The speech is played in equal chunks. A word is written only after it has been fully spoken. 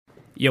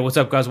Yo, what's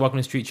up, guys? Welcome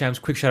to Street Champs.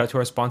 Quick shout out to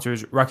our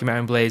sponsors, Rocky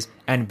Mountain Blaze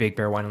and Big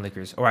Bear Wine and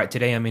Liquors. All right,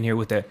 today I'm in here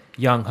with a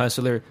young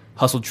hustler,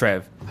 Hustle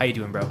Trev. How you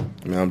doing, bro?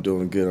 Man, I'm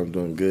doing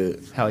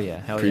good. Hell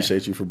yeah,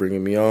 Appreciate you for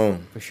bringing me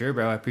on. For sure,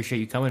 bro. I appreciate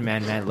you coming,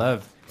 man. Man,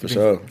 love. For You've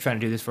sure. been trying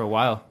to do this for a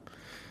while.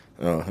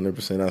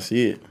 100%. I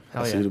see it.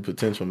 Hell I yeah. see the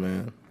potential,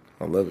 man.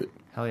 I love it.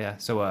 Hell yeah.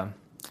 So,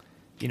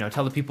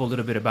 tell the people a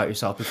little bit about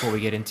yourself before we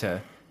get into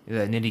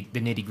the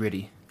nitty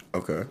gritty.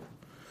 Okay.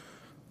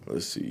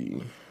 Let's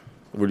see.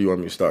 Where do you want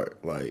me to start?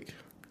 Like,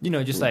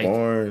 Just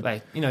born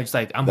like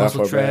I'm that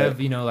Hustle far Trev.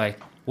 back?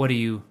 What do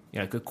you?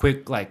 A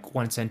quick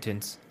one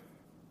sentence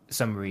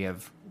summary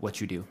of what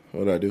you do.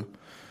 what do I do?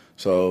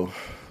 So,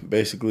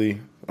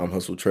 basically, I'm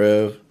Hustle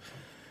Trev,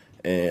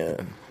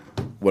 and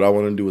what I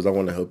want to do is I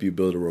want to help you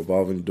build a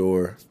revolving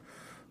door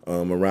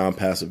around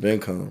passive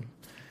income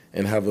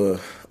and have a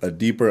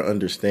deeper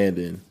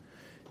understanding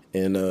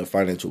in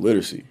financial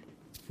literacy,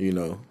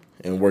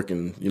 and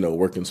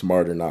working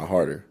smarter, not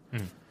harder.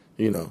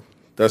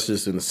 That's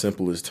just in the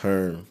simplest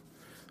term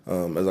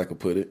as I could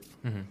put it.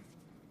 Mm-hmm.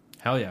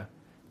 Hell yeah,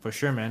 for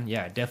sure, man.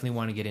 Yeah, I definitely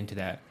want to get into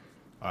that.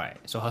 All right,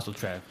 so Hustle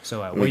Trev. So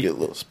Let me get a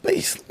little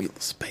space.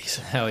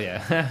 Hell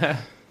yeah.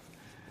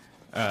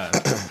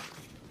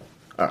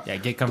 Yeah,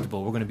 get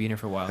comfortable. We're gonna be in here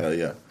for a while. Hell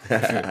yeah.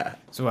 Sure.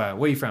 So, where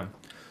are you from?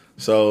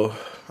 So,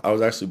 I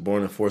was actually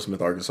born in Fort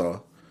Smith, Arkansas.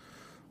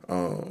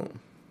 And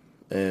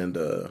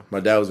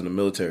my dad was in the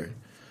military.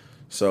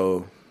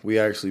 So, we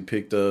actually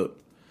picked up,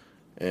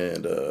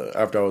 and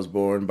after I was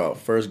born, about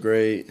first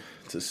grade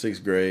to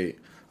sixth grade,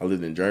 I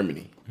lived in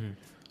Germany.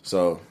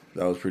 So,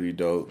 that was pretty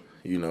dope.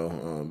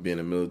 Being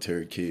a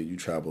military kid, you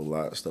travel a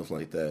lot, stuff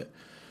like that.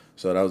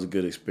 So, that was a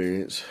good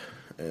experience.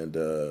 And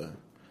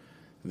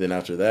then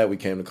after that, we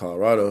came to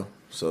Colorado.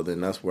 So,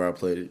 then that's where I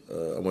played.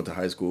 I went to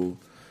high school.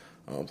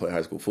 Played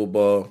high school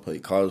football,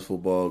 played college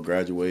football,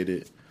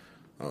 graduated,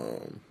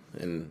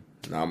 and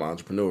now I'm an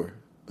entrepreneur.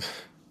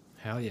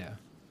 Hell yeah,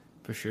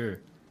 for sure.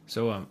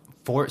 So,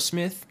 Fort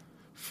Smith.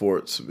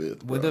 Fort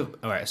Smith. Bro.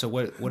 All right. So,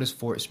 what is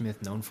Fort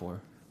Smith known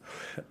for?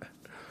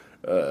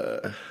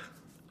 That's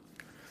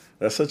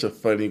such a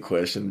funny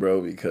question, bro,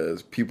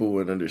 because people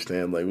wouldn't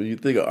understand. Like when you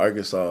think of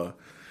Arkansas,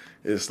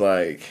 it's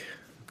like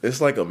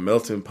a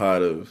melting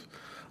pot of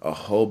a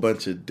whole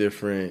bunch of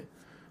different.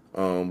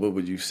 What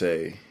would you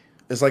say?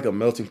 It's like a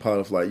melting pot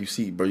of you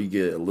see, bro, you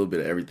get a little bit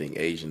of everything.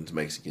 Asians,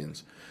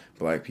 Mexicans,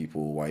 black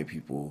people, white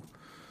people,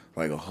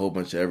 like a whole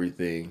bunch of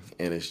everything.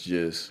 And it's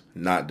just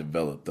not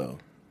developed though.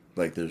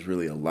 Like there's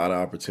really a lot of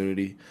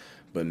opportunity,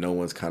 but no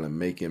one's kind of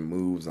making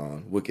moves on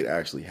what could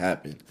actually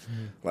happen.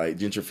 Like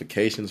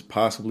gentrification's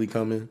possibly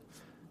coming,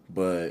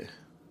 but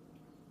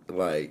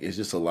it's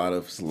just a lot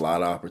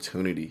of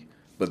opportunity,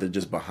 but they're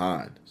just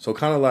behind. So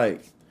kind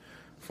of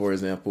for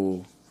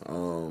example,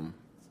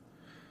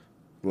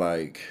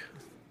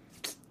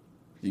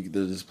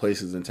 there's just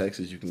places in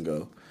Texas you can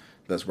go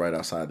that's right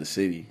outside the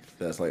city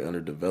that's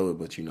underdeveloped,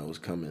 but it's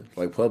coming.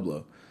 Like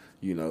Pueblo,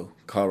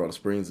 Colorado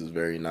Springs is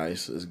very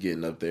nice. It's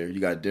getting up there. You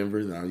got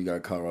Denver, now you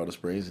got Colorado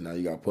Springs, and now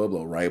you got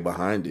Pueblo right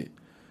behind it.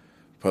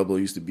 Pueblo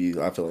used to be,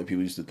 I feel like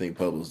people used to think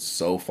Pueblo's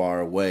so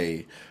far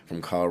away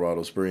from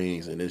Colorado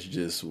Springs and it's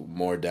just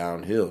more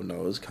downhill.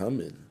 No, it's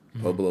coming.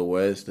 Pueblo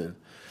West, and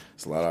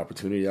it's a lot of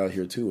opportunity out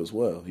here too as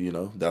well.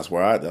 That's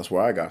where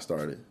I got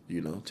started,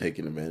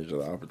 taking advantage of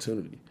the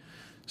opportunity.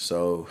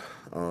 So,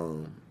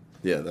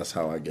 that's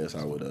how I guess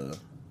I would,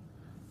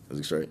 is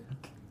it straight?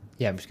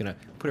 Yeah, I'm just gonna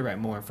put it right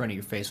more in front of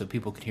your face so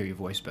people can hear your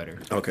voice better.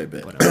 Okay,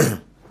 bet.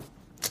 But,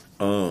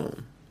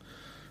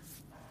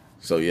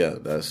 So yeah,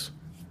 that's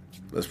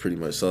pretty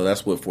much. So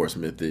that's what Fort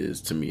Smith is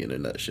to me in a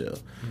nutshell.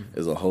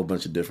 There's a whole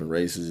bunch of different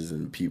races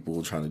and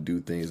people trying to do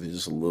things. They're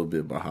just a little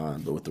bit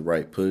behind, but with the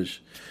right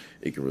push,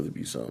 it can really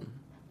be something.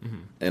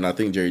 And I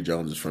think Jerry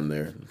Jones is from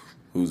there,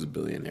 who's a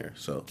billionaire.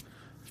 So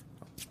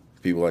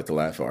people like to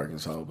laugh at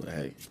Arkansas, but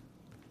hey.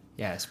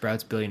 Yeah,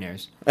 Sprouts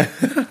billionaires.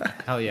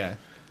 Hell yeah.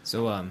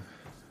 So, all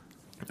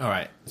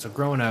right. So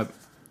growing up,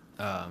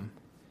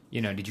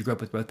 did you grow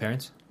up with both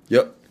parents?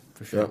 Yep.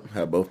 For sure. Yep.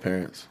 Had both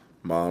parents,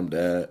 mom,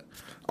 dad,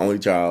 only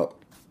child.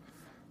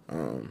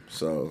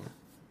 So,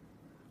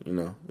 it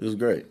was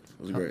great. It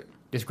was great.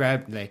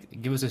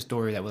 Give us a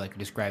story that would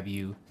describe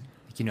you,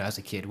 as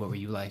a kid. What were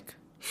you like?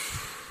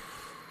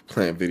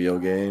 Playing video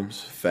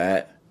games,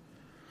 fat.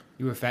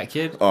 You were a fat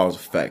kid? Oh, I was a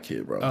fat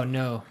kid, bro. Oh,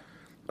 no.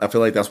 I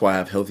feel like that's why I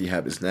have healthy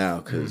habits now,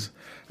 because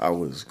I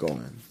was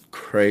going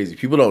crazy.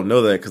 People don't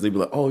know that because they be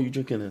like, "Oh, you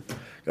drinking it?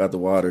 Got the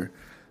water?"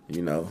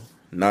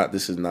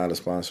 This is not a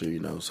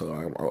sponsor, So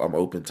I'm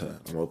open to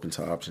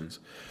options.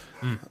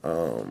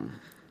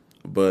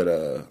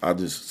 But I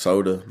just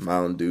soda,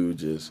 Mountain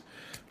Dew,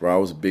 bro. I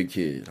was a big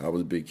kid.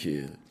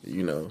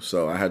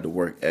 So I had to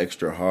work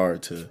extra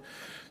hard to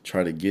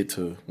try to get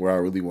to where I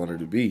really wanted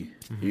to be.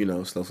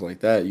 Stuff like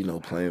that.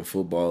 Playing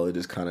football, it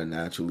just kind of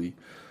naturally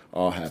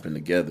all happened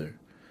together.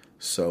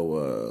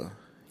 So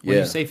When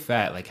you say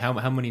fat, how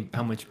much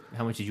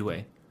did you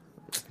weigh?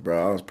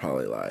 Bro, I was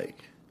probably I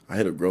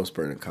hit a growth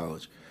spurt in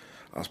college.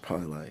 I was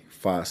probably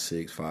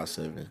 5'6",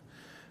 5'7",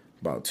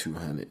 about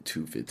 200,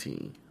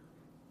 215.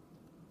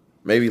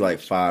 maybe like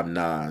 5'9",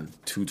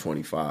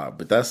 225.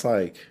 But that's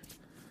like,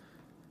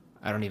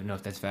 I don't even know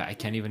if that's fat. I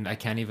can't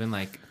even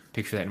like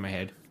picture that in my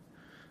head.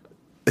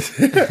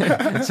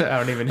 So I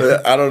don't even know.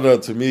 I don't know.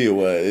 To me, it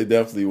was. It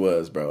definitely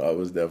was, bro. I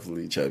was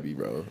definitely chubby,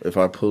 bro. If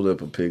I pulled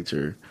up a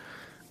picture,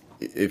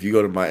 if you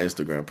go to my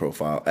Instagram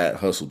profile at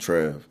Hustle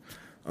Trev,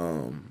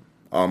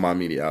 all my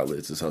media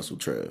outlets is Hustle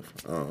Trev,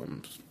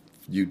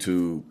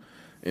 YouTube,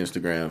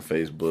 Instagram,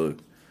 Facebook.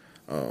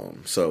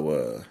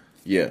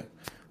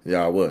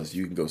 Yeah, I was.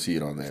 You can go see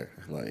it on there.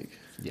 Like,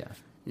 Yeah,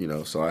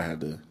 so I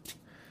had to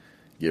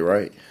get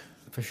right.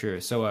 for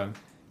sure. So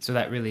so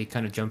that really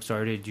kind of jump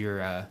started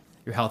your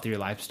healthier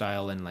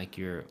lifestyle and like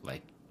your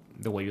like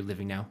the way you're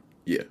living now.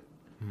 Yeah,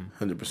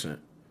 100%.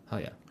 Hell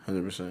yeah.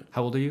 100%.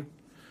 How old are you?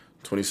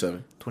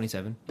 27.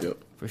 27. Yep.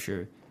 For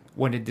sure.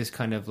 When did this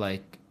kind of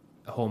like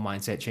whole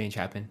mindset change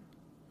happen?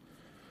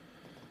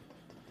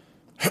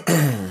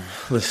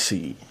 Let's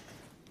see.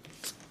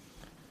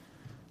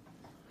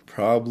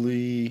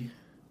 Probably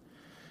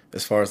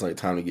as far as like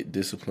time to get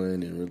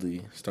disciplined and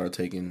really start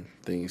taking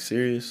things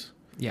serious.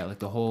 Yeah, like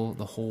the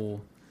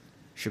whole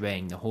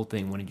shebang, the whole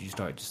thing. When did you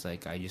start? Just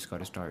like I just got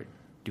to start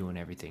doing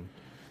everything.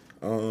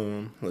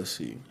 Let's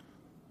see.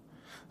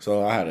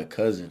 So I had a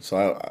cousin.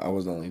 So I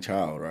was the only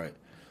child, right?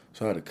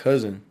 So I had a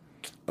cousin.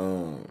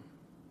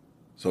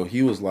 So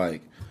he was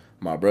like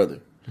my brother.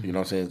 You know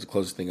what I'm saying? It's the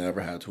closest thing I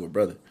ever had to a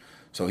brother.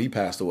 So he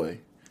passed away.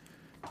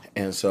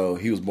 And so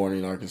he was born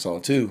in Arkansas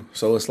too.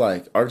 So it's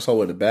like Arkansas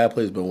wasn't a bad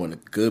place, but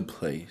wasn't a good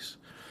place.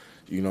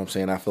 You know what I'm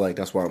saying? I feel like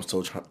that's why I'm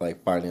so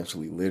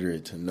financially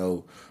literate to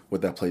know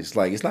what that place is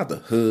like. It's not the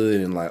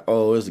hood and like,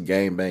 oh, there's a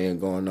gang bang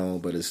going on,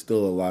 but it's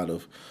still a lot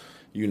of,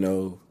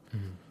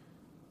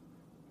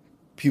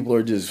 people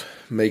are just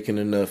making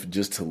enough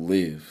just to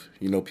live.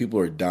 People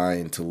are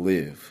dying to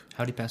live.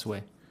 How did he pass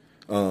away?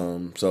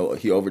 So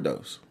he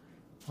overdosed.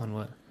 On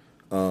what?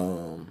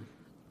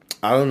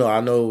 I don't know. I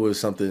know it was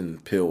something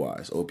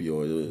pill-wise,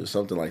 opioid. It was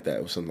something like that.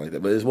 It was something like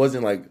that. But it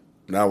wasn't like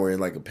now we're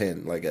in like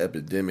an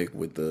epidemic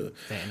with the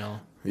fentanyl.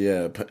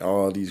 Yeah,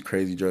 all these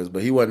crazy drugs.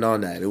 But he wasn't on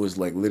that. It was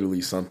like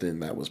literally something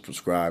that was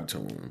prescribed to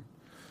him,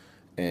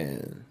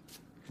 and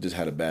just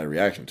had a bad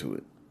reaction to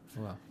it.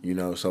 Wow.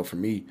 So for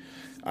me,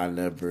 I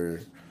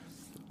never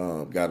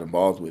got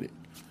involved with it.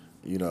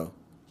 I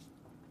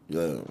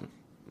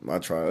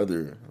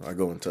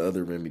go into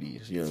other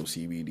remedies.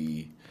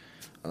 CBD.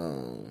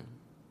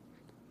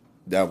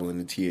 Dabble in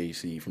the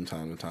THC from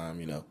time to time,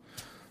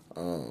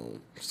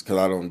 because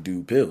I don't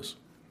do pills.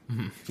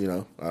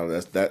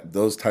 Mm-hmm.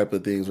 Those type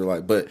of things are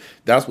like, but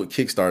that's what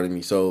kickstarted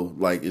me. So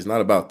like, it's not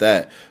about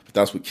that, but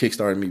that's what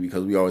kickstarted me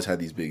because we always had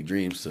these big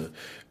dreams to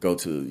go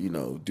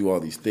to, do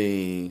all these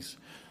things,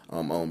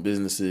 own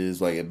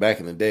businesses. Like, and back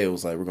in the day, it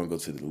was like, we're going to go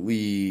to the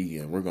league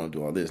and we're going to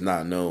do all this,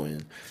 not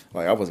knowing,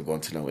 like, I wasn't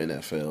going to no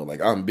NFL.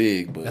 Like, I'm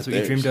big, but that's what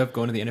you dreamed of,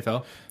 going to the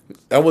NFL?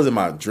 That wasn't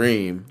my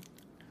dream.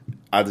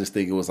 I just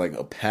think it was like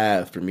a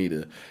path for me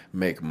to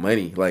make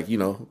money. Like,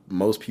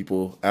 most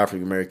people,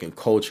 African American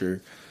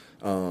culture,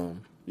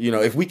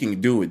 if we can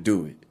do it,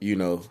 do it.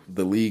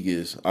 The league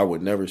is, I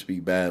would never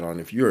speak bad on.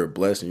 If you're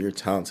blessed and you're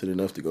talented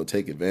enough to go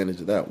take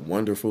advantage of that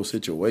wonderful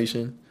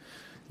situation,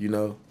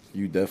 you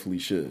definitely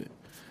should.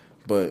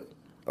 But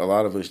a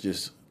lot of us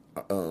just,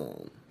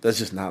 that's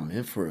just not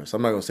meant for us.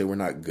 I'm not going to say we're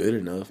not good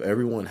enough.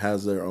 Everyone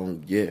has their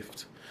own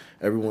gift.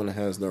 Everyone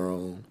has their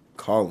own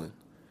calling.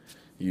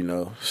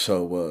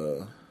 So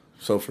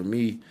for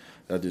me,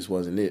 that just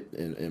wasn't it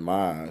in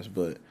my eyes.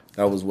 But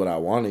that was what I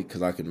wanted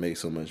because I could make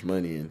so much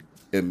money and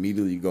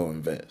immediately go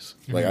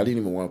invest. Mm-hmm. Like, I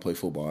didn't even want to play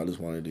football. I just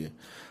wanted to.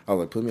 I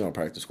was like, put me on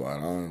practice squad.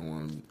 I don't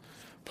want to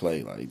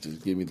play. Like,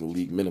 just give me the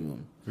league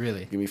minimum.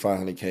 Really? Give me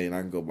 $500K and I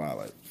can go buy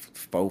like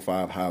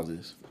 4-5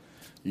 houses.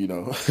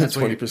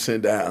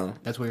 20% down.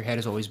 That's where your head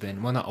has always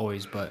been. Well, not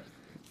always, but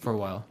for a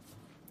while.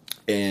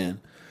 And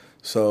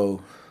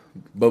so.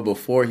 But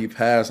before he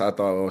passed, I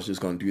thought I was just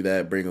going to do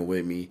that, bring him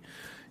with me.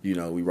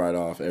 We write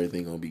off,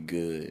 everything going to be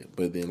good.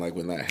 But then, like,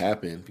 when that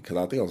happened, because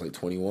I think I was, like,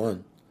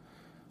 21,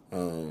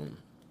 when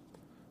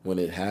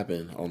it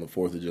happened on the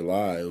 4th of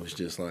July, it was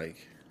just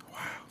like, wow,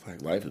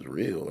 like, life is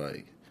real.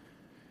 Like,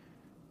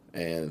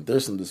 and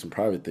there's some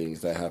private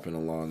things that happened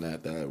along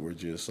that were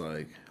just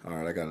like, all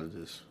right, I got to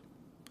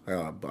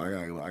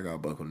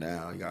buckle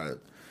down. I got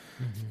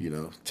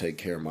to, take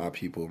care of my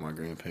people, my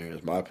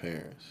grandparents, my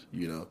parents,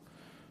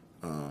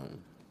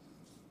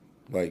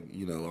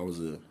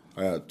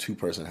 I got a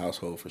 2-person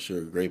household for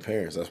sure. Great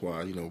parents. That's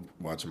why,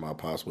 watching my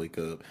pops wake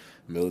up,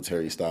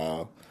 military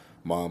style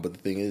mom. But the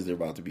thing is, they're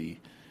about to be,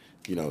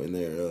 in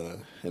their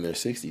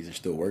 60s. They're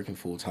still working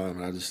full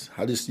time. And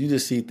you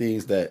just see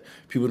things that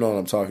people know what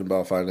I'm talking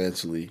about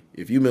financially.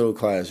 If you middle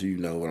class, you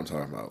know what I'm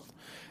talking about.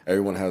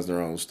 Everyone has their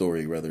own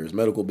story, whether it's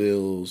medical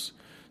bills,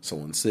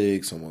 someone's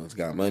sick, someone's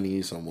got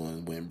money,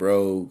 someone went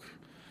broke.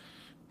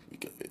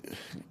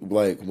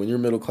 Like, when you're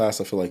middle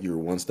class, I feel like you're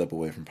one step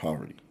away from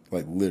poverty.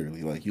 Like,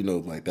 literally. Like,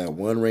 like that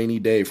one rainy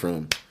day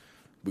from,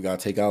 we got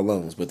to take out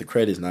loans, but the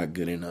credit's not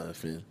good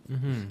enough. And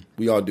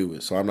we all do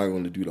it. So I'm not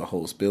going to do the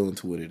whole spill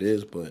into what it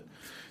is, but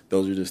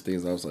those are just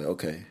things I was like,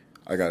 okay,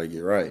 I got to get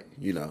right,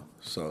 you know.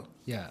 So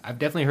Yeah, I've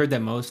definitely heard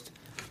that most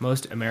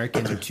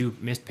Americans are two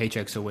missed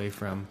paychecks away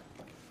from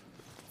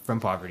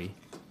poverty.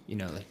 You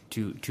know, like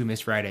two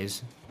missed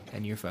Fridays,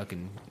 and you're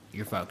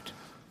fucked.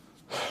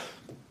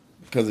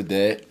 because of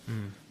debt,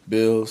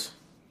 bills,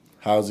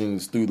 housing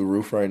is through the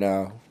roof right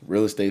now.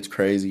 Real estate's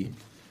crazy,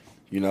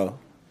 you know.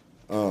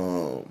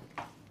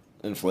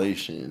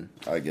 Inflation,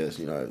 I guess,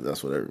 you know,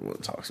 that's what everyone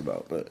talks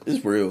about, but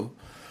it's real.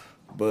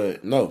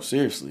 But no,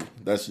 seriously,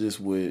 it's just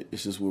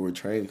what we're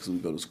trained, because we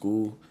go to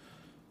school,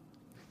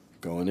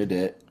 go into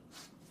debt,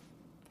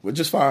 which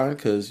is fine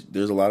because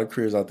there's a lot of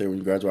careers out there when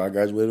you graduate. I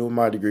graduated with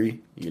my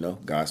degree, you know,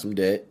 got some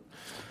debt.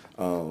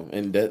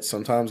 And debt's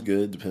sometimes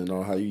good depending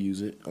on how you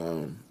use it.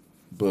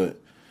 But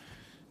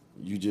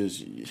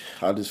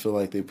I just feel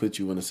like they put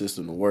you in a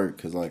system to work,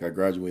 because like I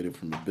graduated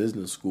from a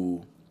business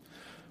school,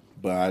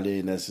 but I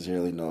didn't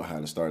necessarily know how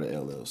to start an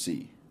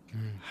LLC,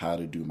 how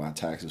to do my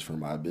taxes for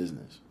my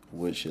business.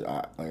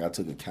 I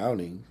took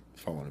accounting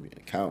if I want to be an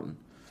accountant.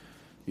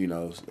 You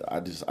know, I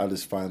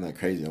just find that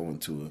crazy. I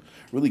went to a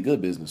really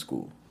good business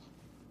school.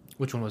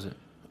 Which one was it?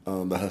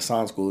 The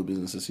Hassan School of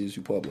Business at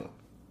CSU Pueblo.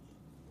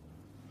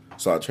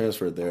 So I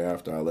transferred there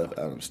after I left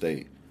Adams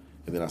State,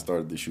 and then I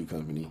started the shoe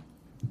company.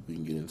 We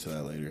can get into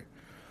that later.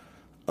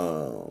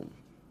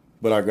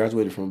 But I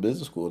graduated from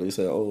business school. They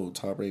said, "Oh,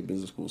 top-ranked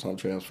business school," so I'm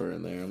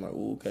transferring there. I'm like,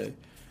 "Oh, okay."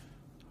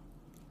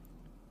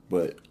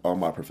 But all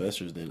my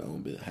professors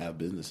didn't have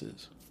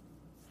businesses,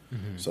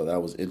 so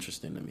that was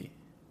interesting to me.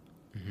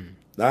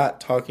 Not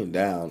talking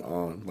down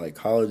on, like,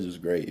 college is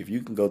great. If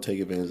you can go take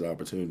advantage of the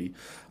opportunity.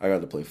 I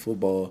got to play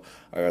football.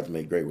 I got to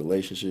make great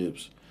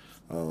relationships.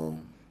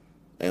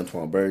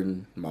 Antoine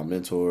Burton, my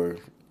mentor,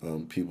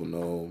 people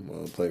know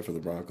him, played for the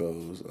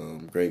Broncos.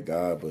 Great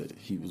guy, but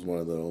he was one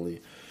of the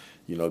only,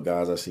 you know,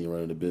 guys I seen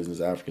running the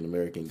business,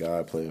 African-American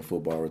guy playing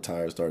football,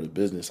 retired, started a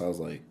business. I was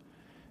like,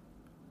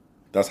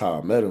 that's how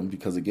I met him,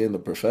 because, again, the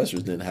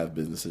professors didn't have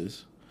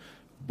businesses.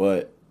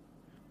 But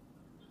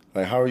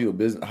like, how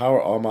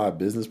are all my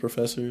business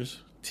professors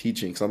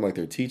teaching? Because I'm like,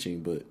 they're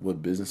teaching, but what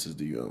businesses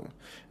do you own?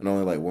 And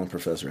only like one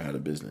professor had a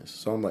business.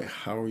 So I'm like,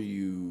 how are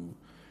you?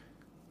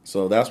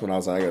 So that's when I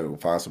was like, I got to go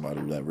find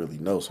somebody that really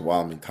knows. So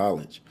while I'm in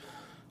college,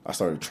 I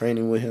started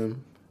training with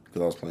him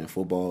because I was playing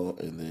football,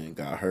 and then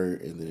got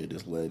hurt, and then it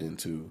just led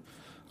into,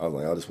 I was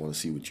like, I just want to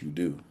see what you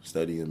do,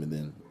 study him, and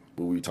then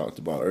what we talked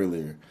about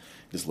earlier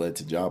just led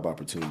to job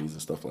opportunities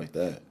and stuff like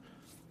that.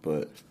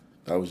 But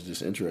that was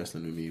just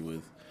interesting to me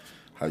with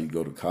how you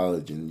go to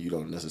college and you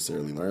don't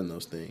necessarily learn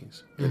those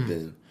things. And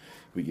then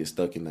we get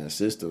stuck in that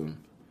system,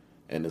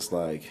 and it's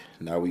like,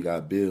 now we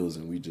got bills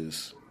and we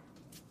just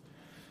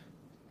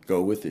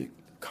go with it.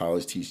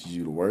 College teaches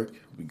you to work.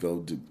 We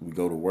go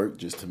to work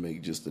just to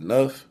make just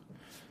enough.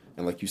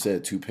 And like you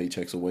said, 2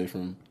 paychecks away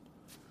from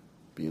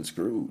being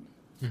screwed.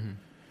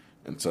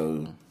 And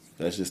so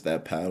that's just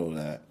that paddle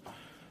that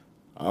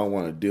I don't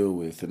want to deal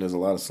with, and there's a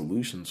lot of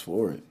solutions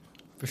for it.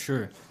 For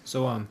sure.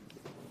 So, all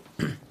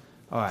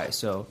right,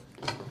 so...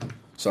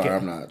 Sorry,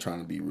 I'm not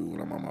trying to be rude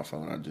when I'm on my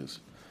phone. I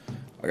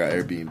got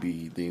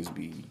Airbnb, things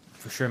be...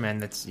 For sure, man.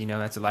 That's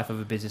the life of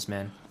a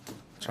businessman.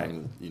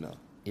 Trying to, you know...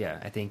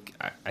 Yeah, I think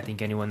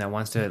anyone that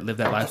wants to live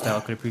that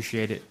lifestyle could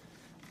appreciate it.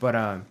 But,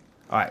 all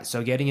right,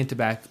 so getting into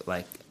back,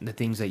 like, the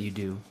things that you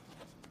do.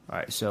 All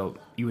right, so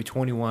you were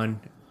 21,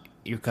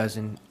 your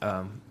cousin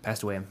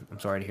passed away. I'm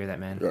sorry to hear that,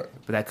 man. Right.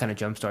 But that kind of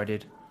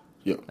jump-started,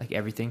 Yep. like,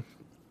 everything.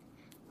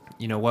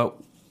 You know, what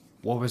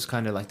was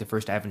kind of, like, the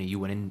first avenue you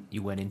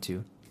went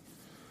into?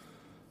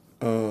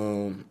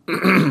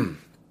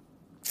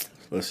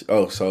 Let's see.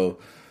 Oh, so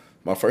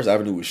my first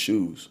avenue was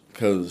shoes,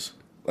 because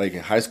like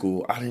in high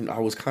school, I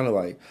was kind of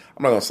like,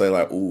 I'm not gonna say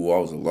like, ooh, I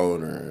was a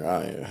loner,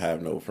 I didn't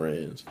have no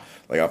friends.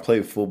 Like, I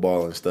played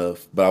football and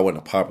stuff, but I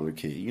wasn't a popular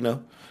kid, you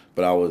know.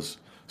 But I was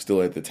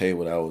still at the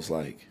table. That was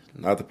like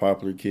not the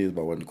popular kids,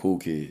 but I wasn't the cool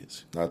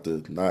kids.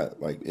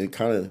 Not like, it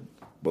kind of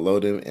below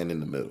them and in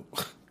the middle,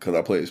 because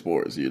I played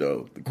sports. You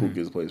know, the cool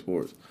kids play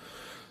sports.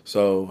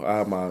 So I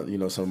have my, you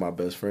know, some of my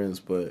best friends,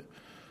 but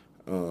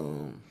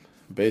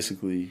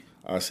basically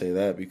I say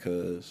that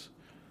because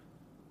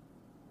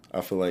I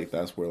feel like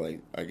that's where,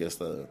 like, I guess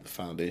the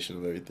foundation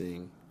of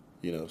everything,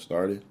 you know,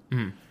 started.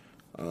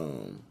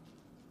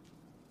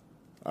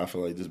 I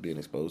feel like just being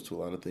exposed to a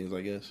lot of things,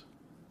 I guess.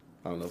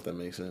 I don't know if that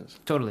makes sense.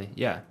 Totally,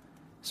 yeah.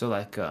 So,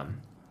 like,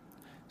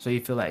 so you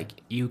feel like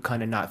you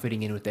kind of not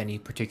fitting in with any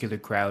particular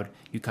crowd.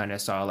 You kind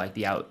of saw, like,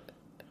 the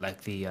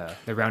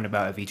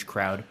roundabout of each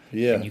crowd.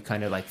 Yeah. And you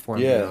kind of, like,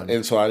 formed your own.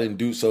 And so I didn't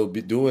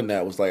doing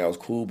that was like, I was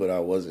cool, but I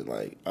wasn't,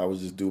 like, I was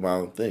just doing my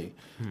own thing.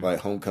 Like,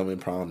 homecoming,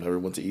 prom, never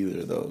went to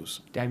either of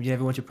those. Damn, you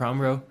never went to prom,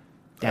 bro?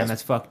 Damn,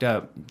 that's fucked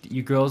up.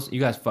 You guys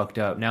fucked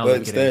up. Now, but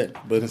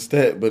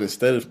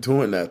instead of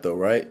doing that, though,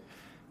 right?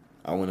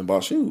 I went and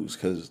bought shoes,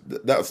 because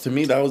to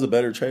me that was a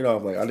better trade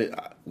off. Like, I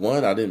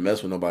didn't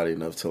mess with nobody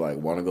enough to, like,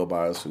 want to go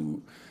buy a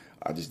suit.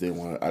 I just didn't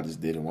want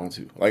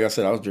to. Like I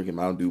said, I was drinking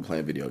Mountain Dew,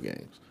 playing video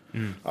games.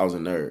 I was a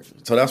nerd,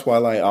 so that's why,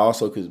 like, I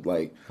also could,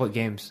 like, what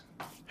games?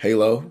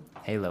 Halo.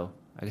 I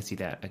can see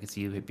that. I can see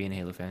you being a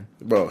Halo fan,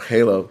 bro.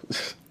 Halo.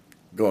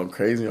 Going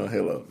crazy on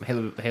Halo.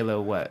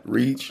 Halo what?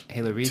 Reach.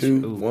 Halo Reach?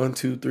 2, Ooh. 1,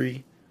 2,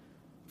 3.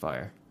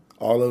 Fire.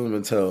 All of them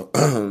until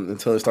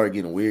until it started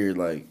getting weird.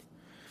 Like,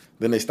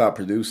 then they stopped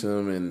producing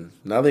them, and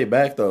now they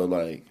back, though.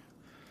 Like,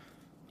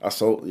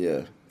 that's a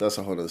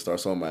whole other story. I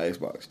sold my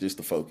Xbox just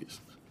to focus.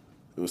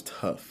 It was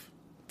tough.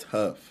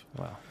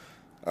 Wow.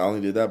 I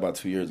only did that about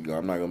 2 years ago.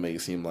 I'm not going to make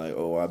it seem like,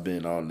 oh, I've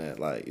been on that.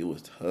 Like, it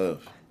was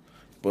tough.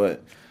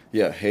 But,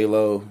 yeah,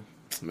 Halo,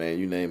 man,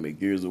 you name it.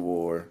 Gears of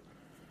War,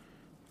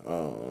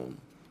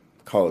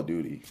 Call of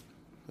Duty,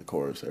 of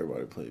course,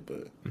 everybody played.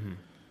 But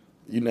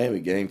you name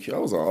it, GameCube. I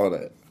was on all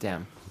that.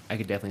 Damn. I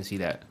could definitely see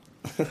that.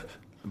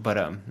 But,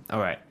 all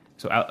right.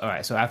 So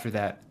after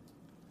that,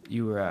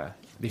 you were,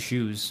 the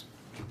shoes.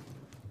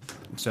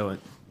 So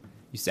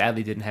you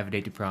sadly didn't have a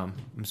date to prom.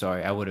 I'm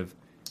sorry.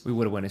 We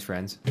would have went as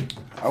friends.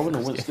 I wouldn't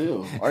have went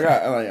still.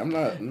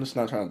 I'm just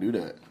not trying to do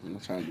that. I'm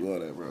not trying to do all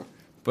that, bro.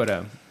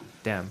 But,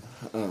 damn.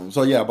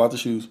 So yeah, I bought the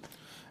shoes.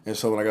 And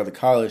so when I got to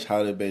college,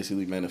 how it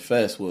basically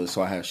manifest was,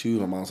 so I had shoes.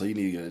 My mom said, you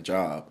need to get a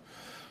job.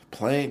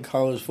 Playing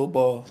college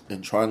football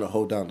and trying to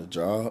hold down the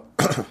job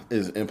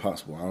is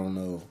impossible. I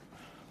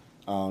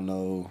don't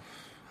know.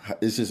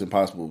 It's just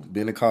impossible.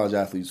 Being a college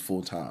athlete is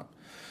full time.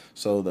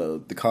 So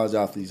the college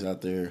athletes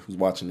out there who's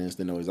watching this,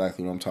 they know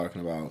exactly what I'm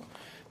talking about.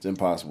 It's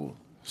impossible.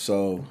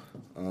 So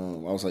I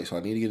was like, so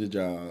I need to get a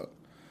job.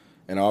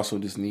 And I also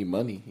just need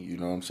money. You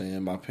know what I'm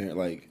saying? My parents,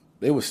 like,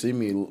 they would send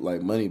me,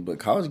 like, money, but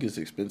college gets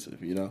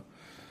expensive, you know?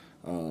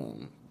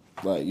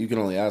 Like, you can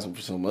only ask them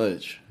for so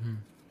much.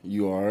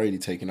 You are already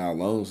taking out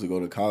loans to go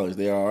to college.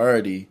 They are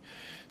already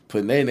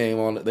putting their name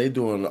on it. They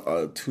doing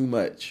too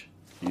much.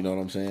 You know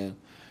what I'm saying?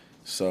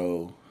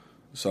 So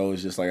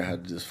it's just like I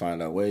had to just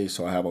find out ways.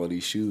 So I have all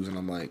these shoes, and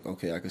I'm like,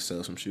 okay, I could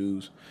sell some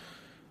shoes.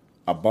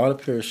 I bought a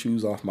pair of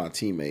shoes off my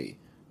teammate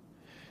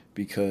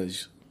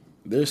because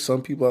there's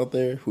some people out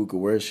there who could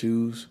wear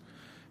shoes,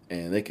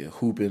 and they can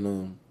hoop in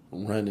them,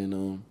 run in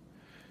them,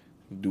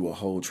 do a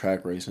whole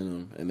track race in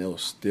them, and they'll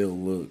still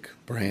look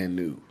brand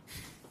new.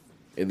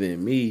 And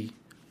then me,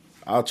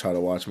 I'll try to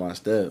watch my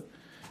step,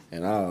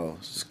 and I'll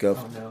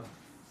scuff. Oh,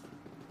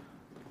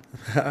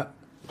 no.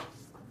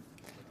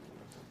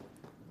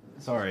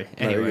 Sorry.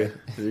 Anyway.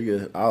 No, you're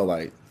good.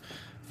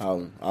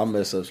 I'll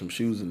mess up some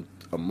shoes in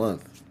a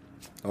month.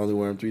 I only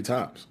wear them 3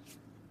 times.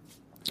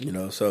 You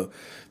know, so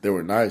they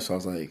were nice. So I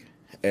was like,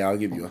 hey, I'll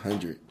give you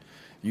 $100.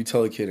 You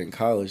tell a kid in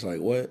college, like,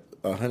 what?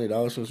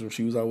 $100 for some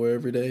shoes I wear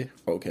every day?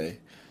 Okay.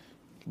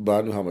 But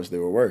I knew how much they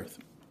were worth.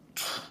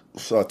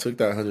 So I took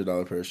that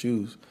 $100 pair of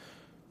shoes,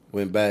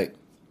 went back.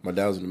 My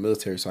dad was in the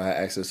military, so I had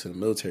access to the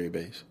military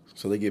base.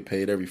 So they get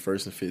paid every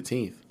 1st and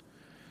 15th.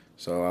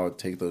 So I would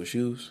take those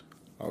shoes.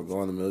 I would go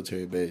on the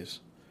military base.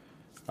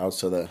 I would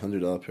sell that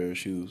 $100 pair of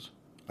shoes.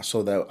 I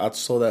sold that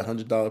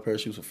 $100 pair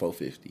of shoes for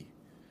 $450.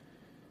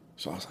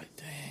 So I was like,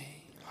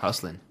 dang.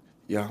 Hustling.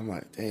 Yeah, I'm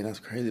like, dang, that's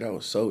crazy. That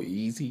was so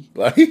easy.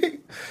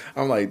 Like,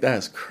 I'm like,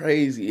 that's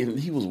crazy. And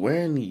he was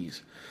wearing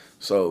these.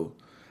 So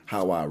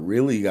how I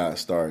really got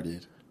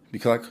started,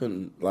 because I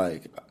couldn't,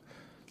 like,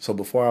 so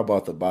before I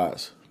bought the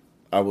bots,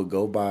 I would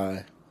go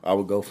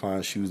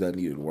find shoes that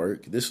needed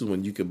work. This is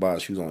when you could buy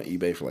shoes on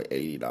eBay for like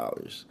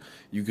 $80.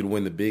 You could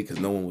win the bid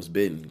because no one was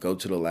bidding. Go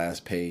to the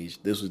last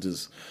page. This was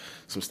just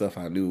some stuff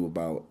I knew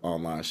about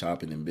online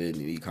shopping and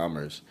bidding and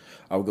e-commerce.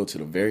 I would go to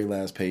the very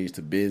last page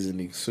to bids and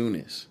the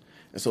soonest.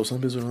 And so some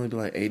bids would only be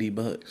like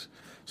 $80.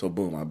 So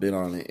boom, I bid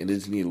on it, and it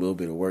just needed a little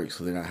bit of work.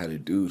 So then I had a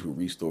dude who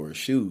restored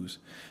shoes.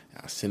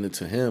 I sent it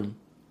to him,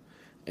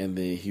 and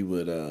then he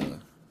would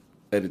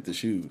edit the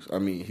shoes. I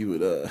mean, he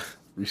would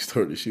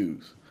restore the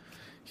shoes.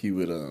 He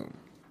would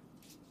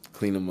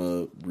clean them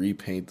up,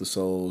 repaint the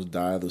soles,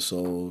 dye the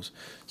soles.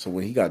 So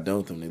when he got done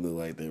with them, they looked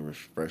like they were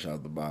fresh out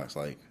of the box,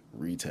 like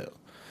retail.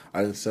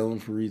 I didn't sell them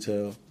for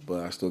retail,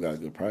 but I still got a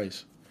good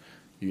price,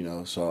 you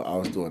know. So I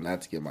was doing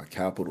that to get my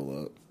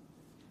capital up,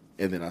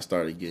 and then I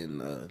started getting.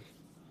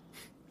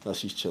 No,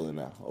 she's chilling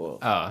now. Oh,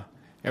 I'm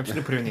just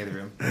gonna put her in the other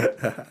room.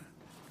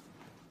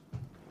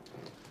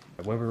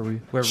 Where were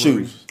we?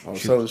 Shoes. I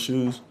was selling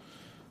shoes.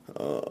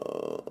 I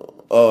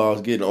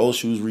was getting old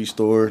shoes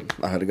restored.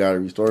 I had a guy to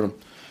restore them,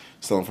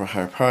 sell them for a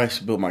higher price,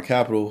 built my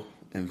capital,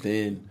 and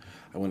then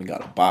I went and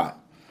got a bot.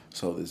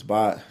 So this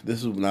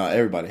is now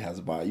everybody has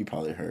a bot. You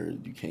probably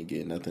heard you can't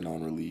get nothing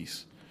on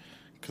release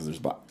because there's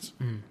bots.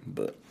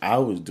 But I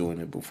was doing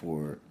it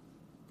before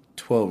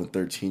 12 and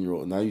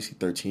 13-year-olds. Now you see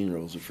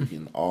 13-year-olds are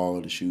freaking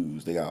all the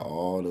shoes. They got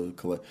all the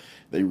collect.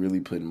 They really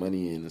put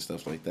money in and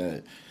stuff like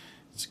that.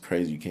 It's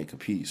crazy. You can't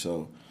compete.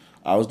 So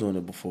I was doing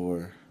it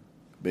before.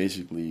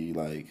 Basically,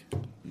 like,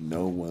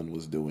 no one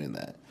was doing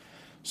that.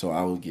 So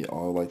I would get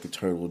all, like, the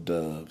turtle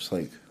doves.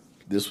 Like,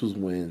 this was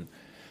when,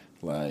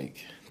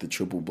 like, the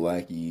triple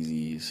black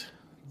Yeezys,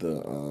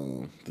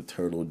 the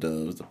turtle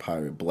doves, the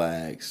pirate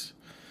blacks,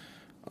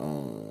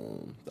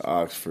 the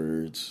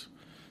Oxfords.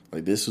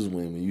 Like, this is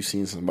when you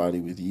seen somebody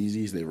with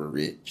Yeezys, they were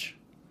rich.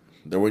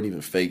 There weren't even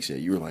fakes yet.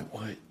 You were like,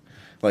 what?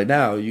 Like,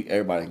 now,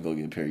 everybody can go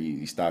get a pair of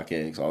Yeezys,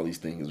 StockX, all these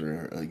things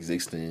are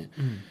existing.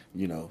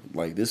 You know,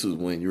 like, this was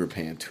when you were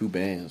paying 2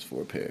 bands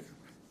for a pair,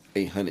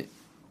 $800.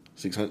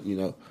 600, you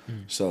know.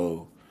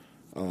 So,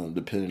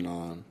 depending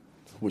on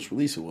which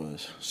release it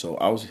was. So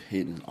I was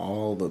hitting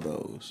all of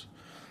those,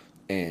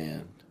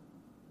 and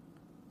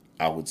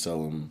I would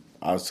sell them.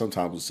 I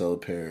sometimes would sell a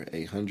pair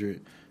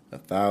 800,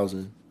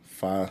 1,000,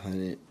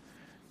 500,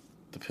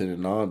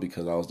 depending on,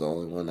 because I was the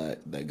only one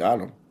that got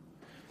them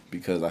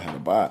because I had a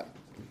bot.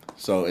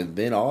 So, and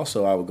then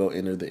also I would go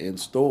enter the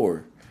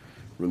in-store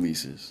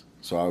releases.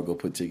 So I would go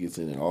put tickets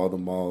in at all the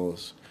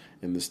malls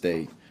in the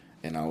state,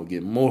 and I would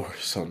get more.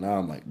 So now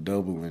I'm like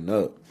doubling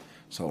up.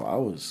 So I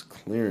was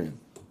clearing,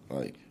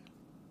 like,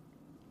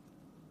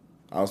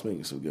 I was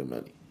making some good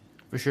money.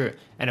 For sure.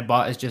 And a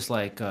bot is just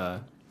like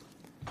an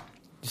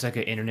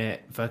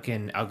internet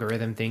fucking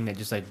algorithm thing that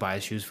just like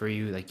buys shoes for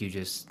you. Like you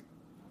just,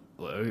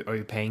 or are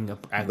you paying a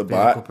physical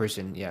bot?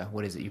 person? Yeah.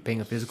 What is it? You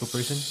paying a physical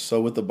person?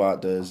 So what the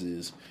bot does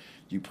is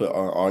you put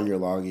on all your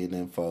login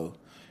info,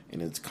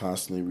 and it's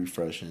constantly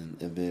refreshing.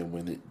 And then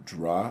when it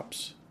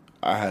drops,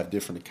 I have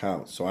different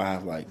accounts. So I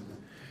have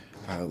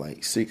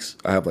six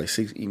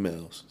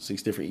emails,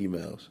 6 different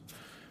emails,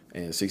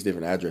 and 6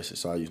 different addresses.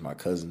 So I use my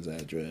cousin's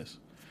address,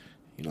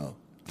 you know,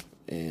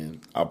 and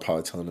I'll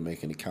probably tell them to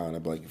make an account. I'll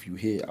be like, if you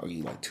hit, I'll give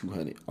you like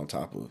 $200 on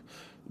top of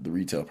the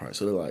retail price.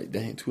 So they're like,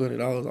 dang,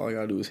 $200, all I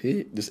gotta do is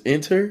hit, just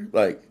enter,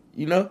 like,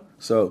 you know.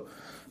 So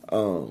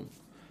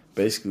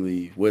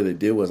basically what they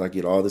did was I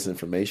get all this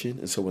information,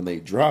 and so when they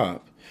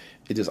drop,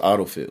 it just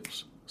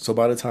autofills. So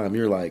by the time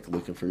you're like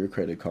looking for your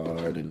credit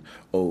card and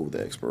the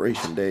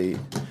expiration date,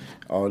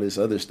 all this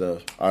other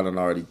stuff, I done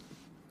already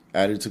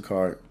added to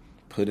cart,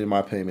 put in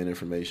my payment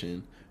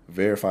information,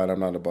 verified I'm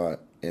not a bot,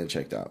 and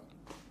checked out.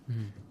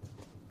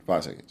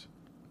 5 seconds.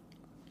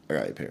 I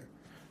got a pair.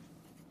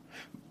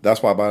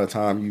 That's why by the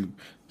time you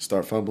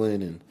start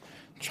fumbling and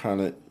trying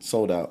to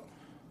sold out,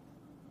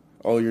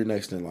 you're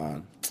next in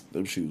line.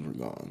 Them shoes were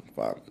gone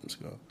 5 minutes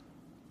ago.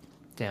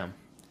 Damn,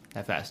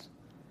 that fast.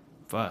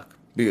 Fuck.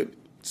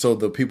 So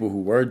the people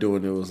who were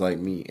doing it was like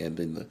me, and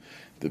then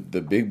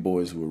the big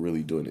boys who were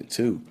really doing it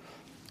too.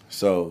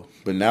 So,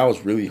 but now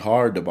it's really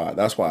hard to buy.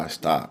 That's why I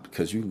stopped,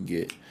 because you can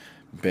get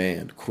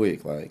banned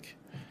quick. Like,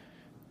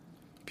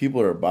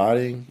 people are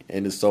botting,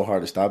 and it's so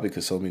hard to stop it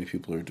because so many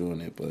people are doing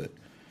it. But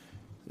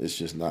it's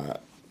just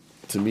not.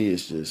 To me,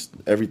 it's just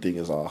everything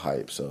is all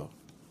hype. So,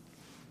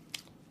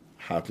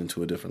 hopped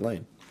into a different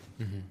lane.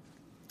 Mm-hmm.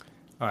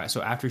 All right.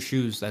 So after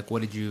shoes, like,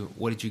 what did you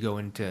go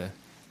into?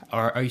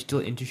 Are you still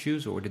into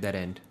shoes, or did that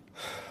end?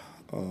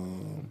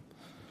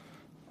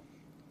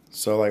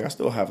 So like I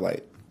still have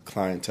like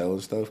clientele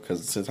and stuff,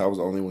 because since I was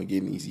the only one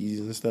getting these Yeezys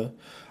and stuff,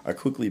 I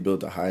quickly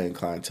built a high end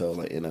clientele,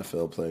 like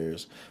NFL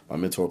players. My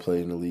mentor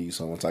played in the league,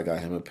 so once I got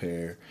him a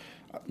pair,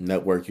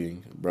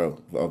 networking,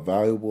 bro, a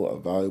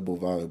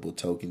valuable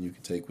token you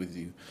can take with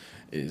you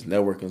is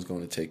networking is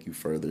going to take you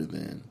further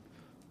than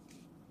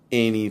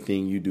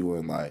anything you do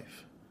in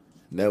life.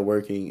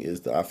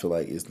 Networking I feel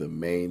like is the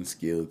main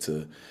skill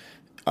to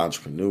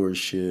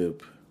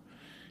entrepreneurship,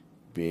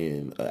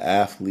 being an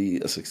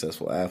athlete, a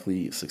successful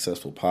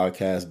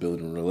podcast,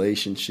 building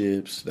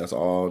relationships. That's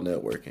all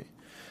networking.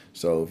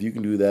 So if you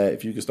can do that,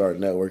 if you can start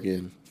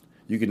networking,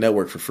 you can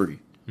network for free.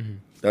 Mm-hmm.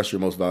 That's your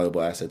most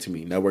valuable asset to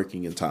me.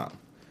 Networking and time.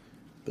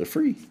 They're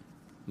free.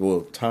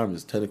 Well, time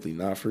is technically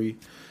not free.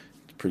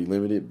 It's pretty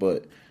limited,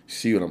 but you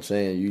see what I'm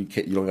saying? You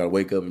don't got to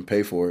wake up and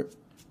pay for it.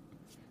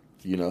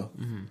 You know?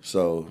 Mm-hmm.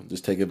 So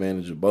just take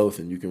advantage of both,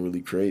 and you can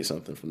really create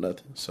something from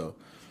nothing. So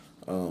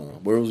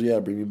where was you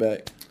at? Bring me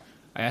back.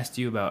 I asked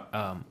you about,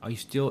 are you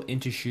still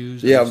into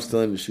shoes? Yeah, I'm still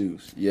into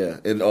shoes. Yeah.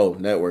 And,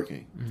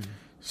 networking. Mm-hmm.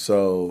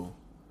 So,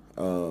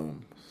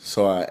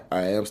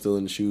 I am still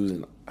into shoes,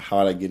 and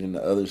how I get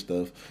into other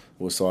stuff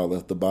was so I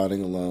left the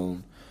botting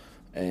alone.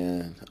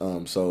 And,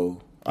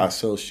 so I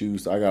sell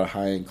shoes. I got a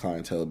high-end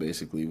clientele,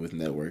 basically, with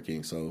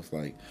networking. So if,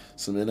 like,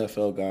 some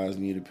NFL guys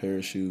need a pair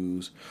of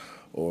shoes,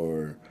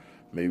 or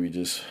maybe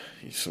just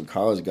some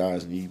college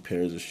guys need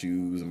pairs of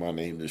shoes, and my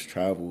name just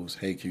travels,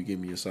 hey, can you give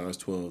me a size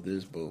 12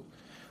 this, boom.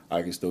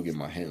 I can still get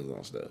my hands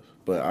on stuff.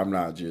 But I'm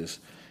not just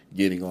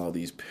getting all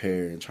these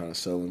pair and trying to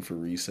sell them for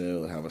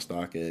resale and have a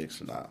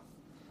StockX. Nah.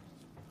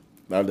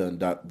 I've done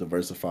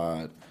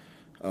diversified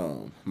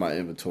my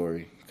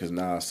inventory, because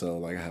now I sell,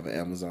 like, I have an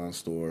Amazon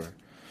store,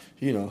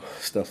 you know,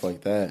 stuff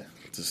like that.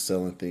 Just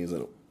selling things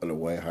at a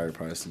way higher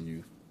price than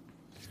you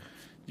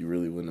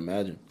really wouldn't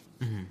imagine.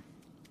 Mm-hmm.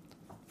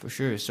 For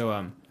sure. So,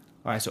 all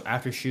right, so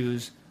after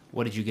shoes,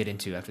 what did you get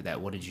into after that?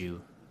 What did you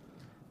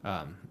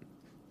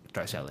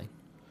start selling?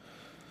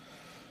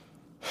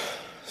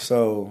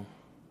 So,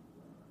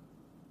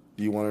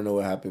 do you want to know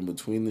what happened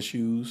between the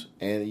shoes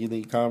and the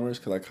e-commerce?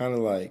 Because I kind of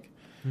like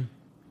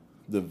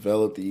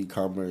developed the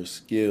e-commerce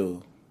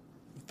skill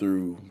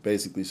through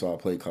basically. So I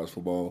played college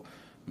football,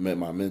 met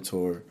my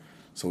mentor.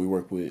 So we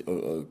worked with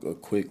a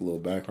quick little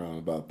background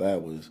about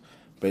that was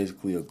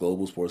basically a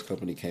global sports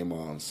company came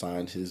on,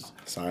 signed his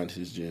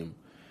gym.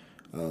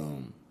 I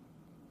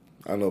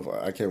don't know if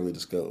I can't really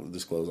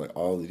disclose like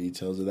all the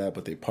details of that,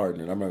 but they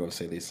partnered. I'm not going to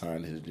say they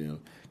signed his gym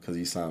because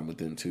he signed with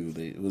them too.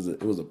 It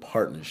was a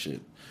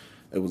partnership.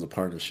 It was a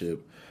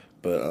partnership.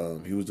 But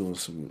he was doing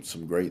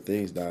some great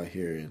things down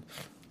here, and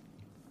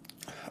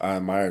I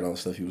admired all the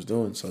stuff he was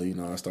doing. So,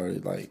 I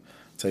started like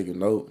taking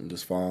note and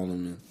just following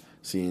him and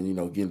seeing,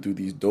 getting through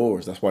these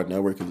doors. That's why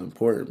networking is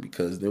important,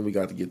 because then we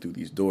got to get through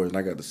these doors, and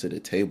I got to sit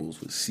at tables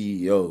with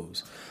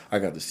CEOs. I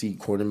got to see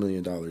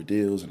 $250,000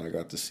 deals, and I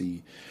got to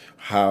see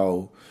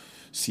how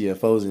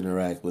CFOs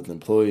interact with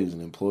employees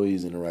and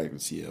employees interact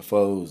with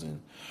CFOs,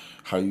 and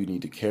how you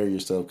need to carry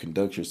yourself,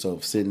 conduct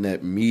yourself, sitting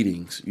at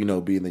meetings,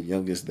 being the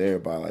youngest there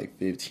by like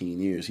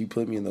 15 years. He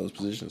put me in those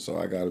positions, so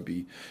I got to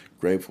be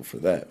grateful for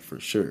that, for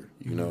sure.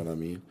 You know what I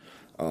mean?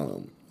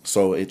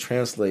 So it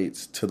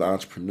translates to the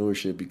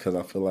entrepreneurship, because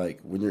I feel like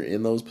when you're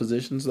in those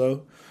positions,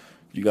 though,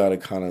 you got to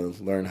kind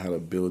of learn how to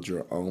build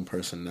your own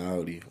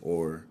personality,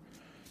 or,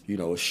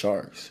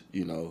 sharks.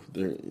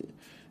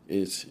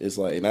 It's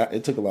like, and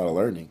it took a lot of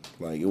learning.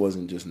 Like, it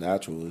wasn't just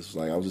natural. It's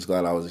like I was just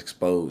glad I was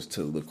exposed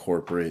to the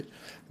corporate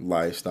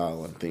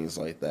lifestyle and things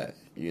like that.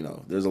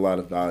 There's a lot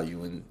of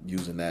value in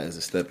using that as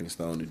a stepping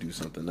stone to do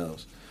something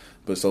else.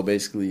 But so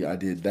basically, I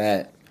did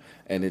that,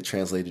 and it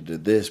translated to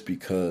this,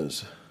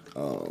 because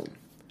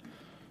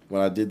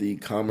when I did the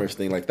e-commerce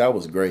thing, like, that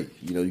was great.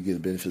 You get the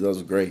benefits. That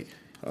was great.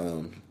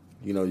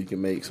 You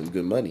can make some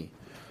good money,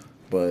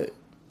 but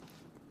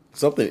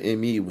something in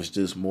me was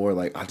just more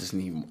like, I just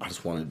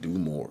want to do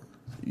more.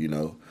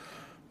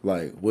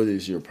 Like, what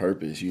is your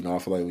purpose? I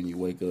feel like when you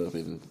wake up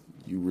and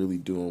you really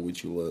doing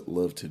what you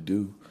love to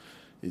do,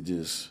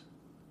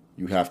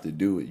 you have to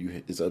do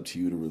it. It's up to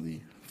you to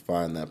really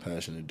find that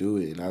passion to do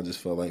it. And I just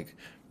felt like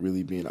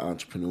really being an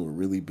entrepreneur,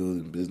 really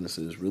building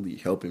businesses, really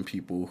helping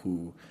people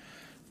who,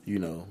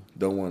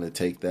 don't want to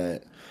take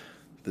the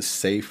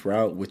safe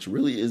route, which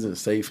really isn't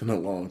safe in the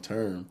long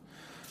term.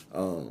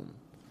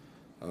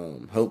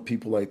 Help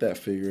people like that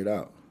figure it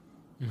out.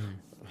 Mm-hmm.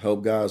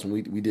 Help guys. When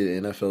we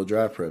did NFL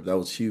draft prep, that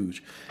was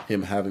huge.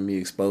 Him having me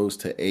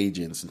exposed to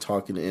agents and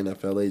talking to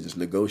NFL agents,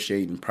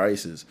 negotiating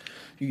prices,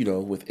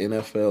 with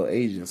NFL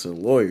agents and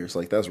lawyers.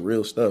 Like, that's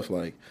real stuff.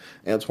 Like,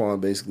 Antoine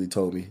basically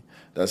told me,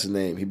 that's his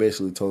name. He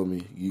basically told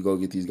me, you go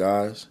get these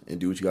guys and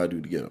do what you got to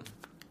do to get them.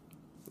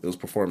 It was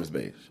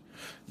performance-based.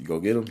 You go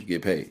get them, you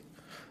get paid.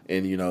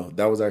 And,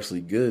 that was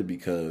actually good,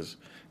 because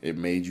it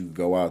made you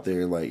go out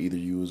there like either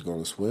you was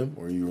going to swim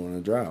or you were going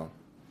to drown.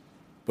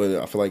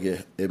 But I feel like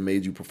it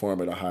made you perform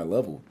at a high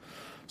level.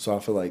 So I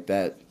feel like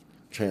that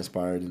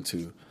transpired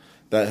into,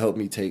 that helped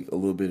me take a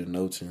little bit of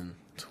notes into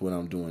what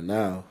I'm doing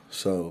now.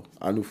 So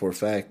I knew for a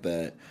fact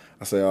that,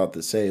 all I have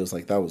to say, it was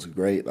like, that was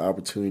great. The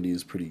opportunity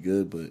is pretty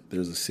good, but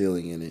there's a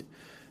ceiling in it.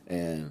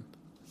 And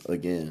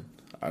again,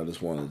 I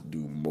just want to do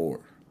more.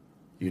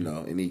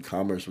 And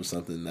e-commerce was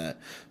something that,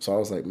 so I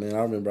was like, man, I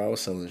remember I was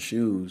selling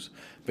shoes.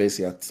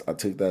 Basically, I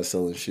took that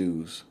selling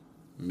shoes,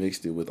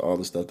 mixed it with all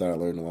the stuff that I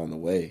learned along the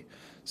way,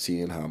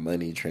 seeing how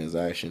money,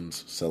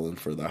 transactions, selling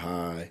for the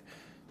high,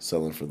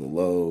 selling for the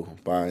low,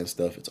 buying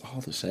stuff, it's all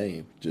the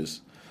same,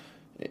 just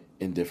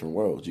in different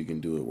worlds. You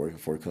can do it working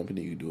for a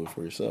company, you can do it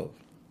for yourself.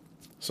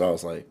 So I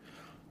was like,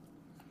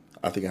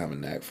 I think I have a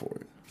knack for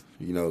it,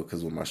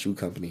 because with my shoe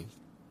company,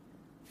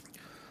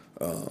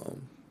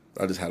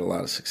 I just had a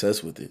lot of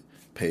success with it.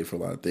 Paid for a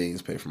lot of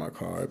things, paid for my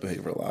car,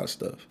 paid for a lot of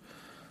stuff.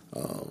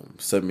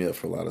 Set me up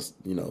for a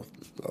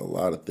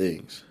lot of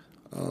things.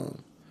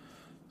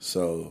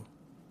 So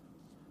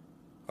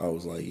I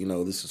was like,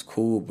 this is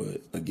cool,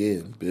 but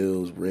again,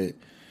 bills, rent,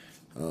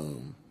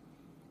 going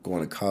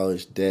to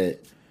college,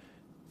 debt.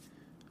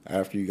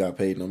 After you got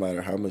paid, no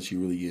matter how much you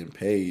really getting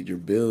paid, your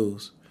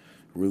bills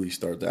really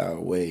start to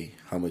outweigh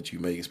how much you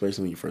make,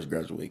 especially when you first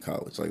graduate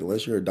college. Like,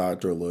 unless you're a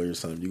doctor or lawyer or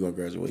something, you're going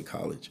to graduate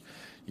college.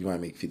 You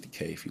might make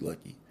 $50K if you're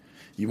lucky.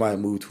 You might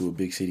move to a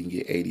big city and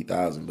get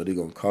 $80,000, but it's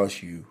going to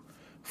cost you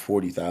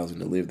 $40,000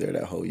 to live there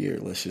that whole year.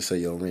 Let's just say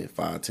your rent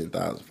 $5,000,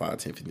 $10,000,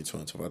 $5,000, $10,000,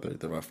 $15,000, $20,000, $25,000,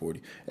 $30,000, $35,000,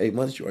 $40,000. 8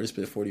 months, you already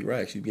spent 40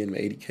 racks. You're getting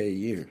 $80K a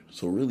year.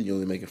 So really, you're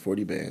only making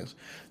 40 bands.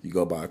 You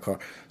go buy a car.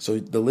 So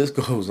the list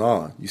goes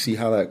on. You see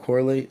how that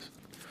correlates?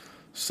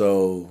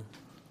 So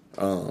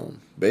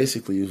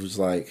basically, it was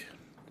like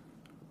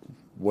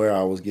where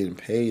I was getting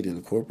paid in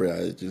the corporate,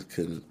 it just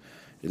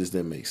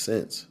didn't make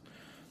sense.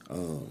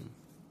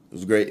 It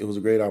was great. It was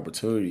a great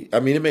opportunity. I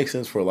mean, it makes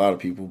sense for a lot of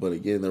people, but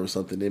again, there was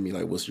something in me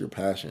like, what's your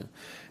passion?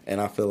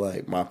 And I feel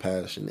like my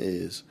passion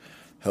is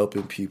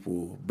helping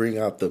people bring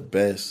out the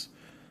best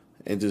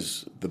and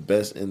just the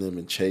best in them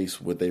and chase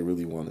what they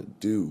really want to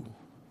do,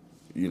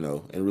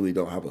 and really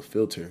don't have a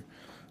filter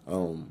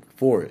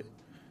for it.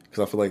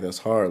 Because I feel like that's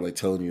hard, like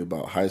telling you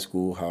about high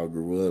school, how I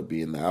grew up,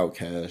 being the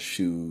outcast,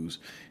 shoes,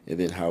 and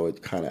then how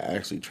it kind of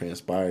actually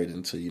transpired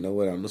into,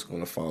 I'm just going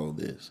to follow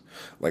this.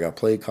 Like, I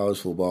played college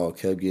football,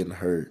 kept getting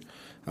hurt.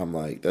 I'm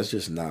like, that's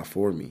just not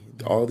for me.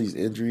 All these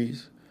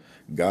injuries,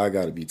 God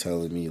got to be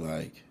telling me,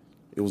 like,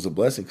 it was a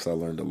blessing because I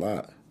learned a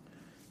lot,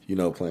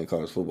 playing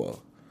college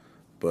football.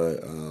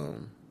 But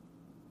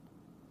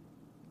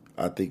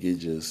I think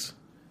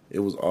it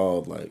was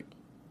all, like,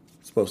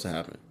 supposed to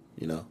happen,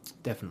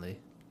 Definitely.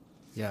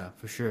 Yeah,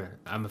 for sure.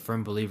 I'm a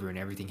firm believer in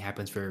everything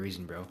happens for a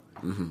reason, bro.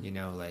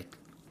 Mm-hmm. Like,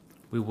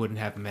 we wouldn't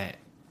have met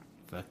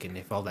fucking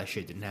if all that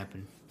shit didn't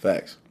happen.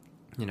 Facts.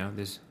 You know,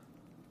 this.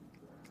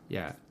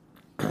 Yeah.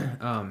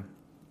 um.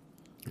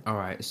 All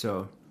right.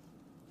 So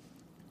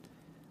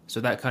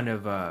that kind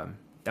of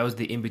that was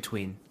the in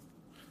between,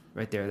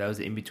 right there. That was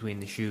the in between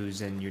the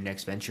shoes and your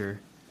next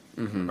venture,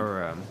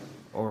 or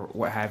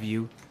what have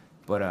you.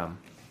 But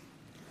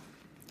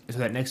so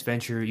that next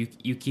venture,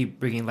 you keep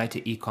bringing light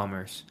to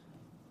e-commerce,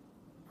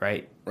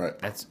 right? Right.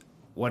 That's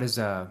what is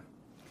the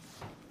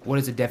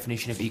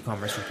definition of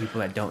e-commerce for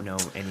people that don't know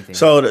anything?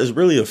 So it's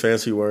really a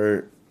fancy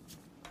word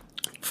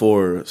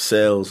for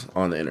sales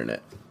on the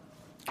internet.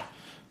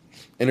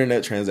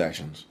 Internet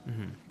transactions.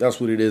 Mm-hmm. That's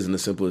what it is in the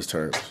simplest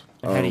terms.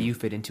 And how do you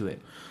fit into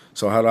it?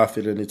 So how do I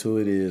fit into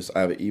it is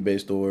I have an eBay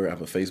store, I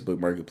have a Facebook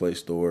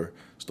Marketplace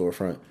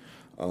storefront.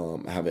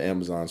 I have an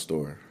Amazon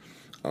store.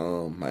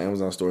 My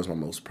Amazon store is my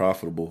most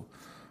profitable.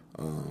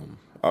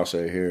 I'll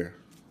share here.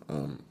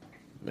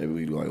 Maybe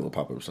we do like a little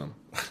pop-up or something.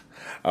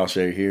 I'll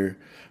share here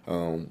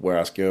where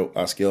I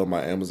scale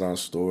my Amazon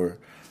store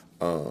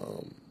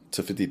to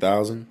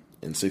 50,000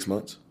 in 6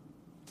 months,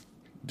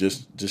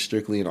 just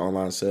strictly in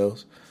online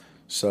sales.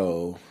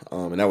 So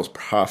and that was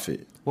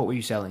profit. What were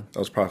you selling? That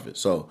was profit.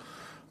 So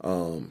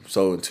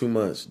in 2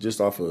 months, just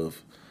off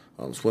of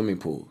swimming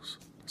pools.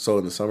 So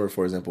in the summer,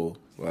 for example,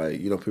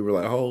 like people are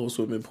like, oh,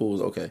 swimming pools,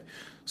 okay.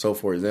 So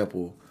for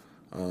example,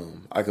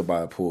 I could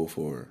buy a pool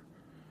for.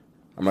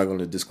 I'm not going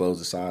to disclose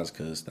the size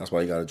because that's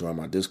why you got to join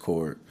my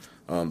Discord,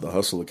 the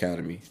Hustle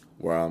Academy,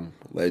 where I'm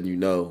letting you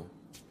know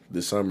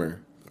this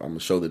summer. I'm going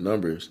to show the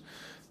numbers,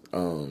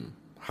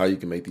 how you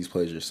can make these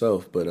plays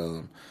yourself. But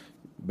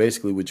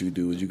basically what you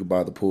do is you can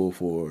buy the pool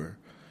for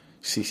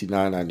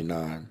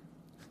 $69.99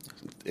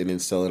 and then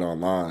sell it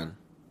online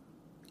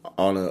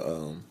on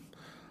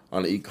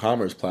an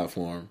e-commerce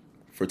platform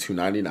for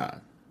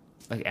 $2.99.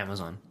 Like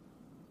Amazon,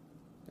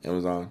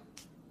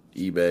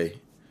 eBay.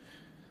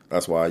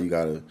 That's why you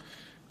gotta.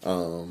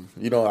 I'll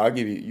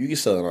give you. You can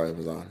sell it on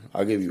Amazon.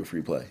 I'll give you a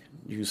free play.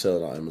 You can sell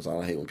it on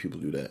Amazon. I hate when people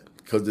do that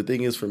because the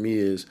thing is, for me,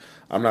 is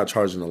I'm not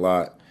charging a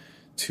lot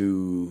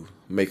to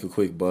make a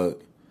quick buck,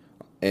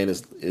 and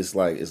it's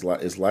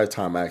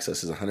lifetime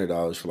access. It's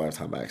 $100 for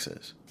lifetime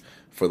access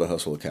for the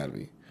Hustle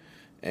Academy.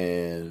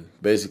 And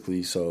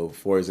basically, so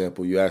for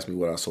example, you asked me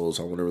what I sold,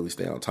 so I want to really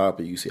stay on top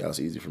of it. You see how it's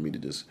easy for me to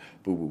just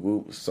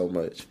boop so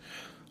much,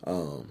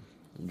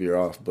 veer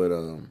off. But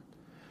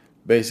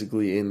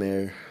basically in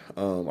there,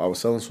 I was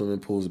selling swimming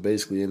pools.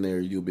 Basically in there,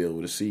 you'll be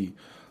able to see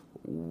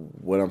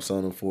what I'm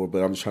selling them for.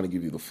 But I'm just trying to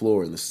give you the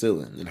floor and the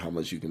ceiling and how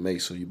much you can make.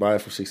 So you buy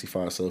it for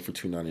 $65, sell it for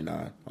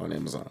 $2.99 on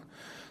Amazon.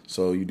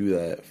 So you do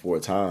that 4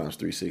 times,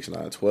 3, 6,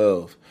 9,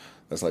 12.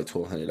 That's like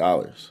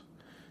 $1,200.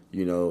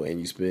 And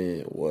you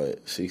spend,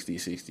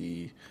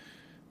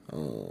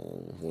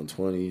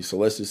 120. So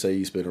let's just say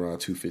you spend around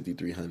 $250,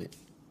 $300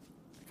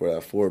 for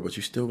that floor, but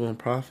you're still going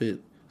to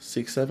profit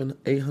 $600,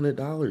 $700,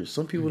 $800.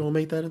 Some people don't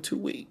make that in 2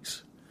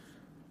 weeks.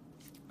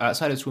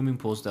 Outside of swimming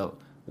pools, though,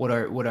 what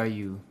are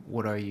you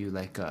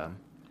like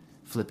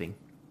flipping?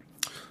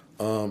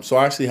 So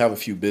I actually have a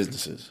few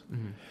businesses.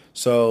 Mm-hmm.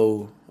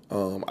 So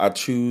I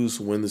choose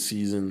when the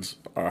seasons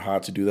are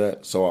hot to do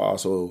that.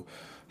 So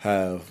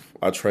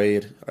I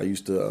trade. I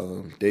used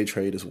to day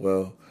trade as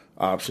well.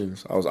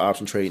 Options. I was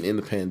option trading in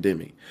the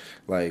pandemic.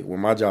 Like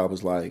when my job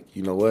was like,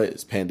 you know what?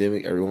 It's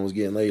pandemic. Everyone was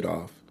getting laid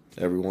off.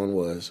 Everyone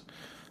was.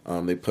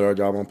 They put our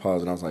job on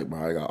pause, and I was like,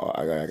 bro, I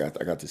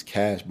got this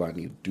cash, but I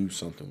need to do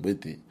something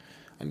with it.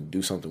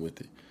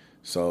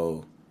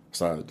 So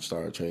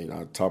started trading.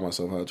 I taught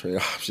myself how to trade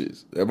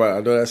options. Everybody,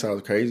 I know that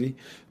sounds crazy,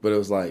 but it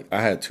was like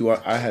I had two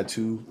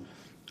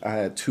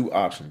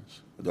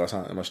options.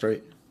 Am I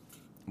straight?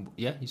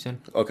 Yeah, you said.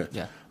 Okay.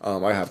 Yeah.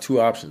 I have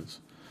 2 options.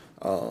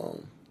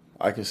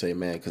 I can say,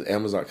 man, because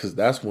Amazon, because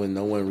that's when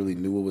no one really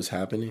knew what was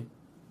happening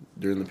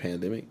during the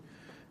pandemic,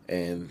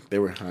 and they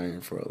were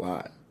hiring for a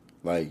lot.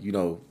 Like,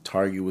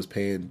 Target was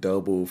paying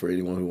double for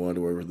anyone who wanted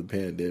to work for the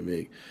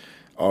pandemic.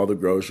 All the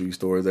grocery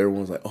stores,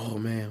 everyone's like, oh,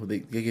 man, they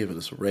gave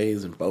us a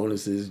raise and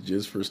bonuses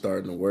just for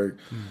starting to work.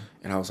 Mm.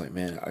 And I was like,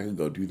 man, I could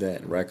go do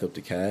that and rack up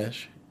the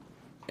cash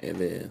and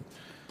then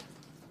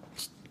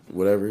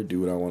whatever, do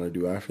what I want to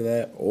do after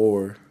that.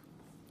 Or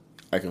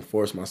I can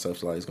force myself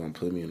to, it's going to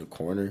put me in a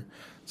corner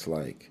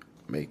to,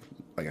 make,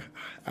 I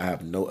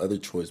have no other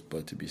choice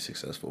but to be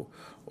successful.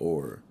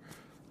 Or,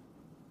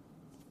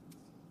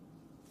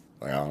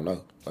 I don't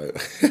know.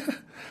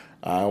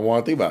 I don't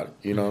want to think about it.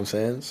 You know what I'm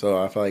saying?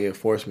 So I feel like it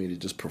forced me to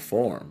just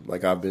perform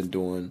like I've been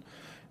doing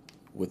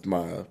with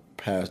my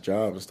past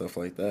job and stuff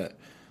like that.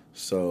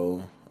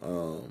 So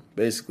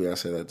basically I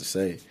say that to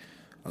say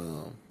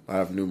I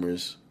have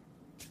numerous,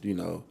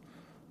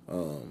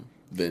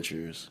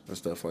 ventures and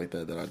stuff like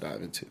that I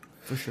dive into.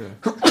 For sure.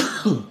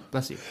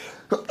 Bless you.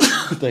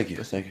 Thank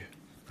you.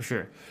 For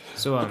sure.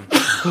 So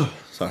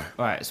sorry.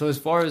 All right. So as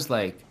far as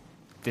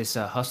this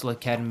Hustle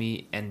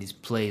Academy and these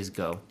plays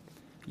go,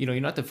 you're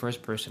not the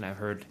first person I've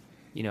heard,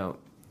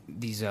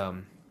 these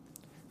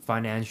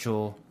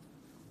financial,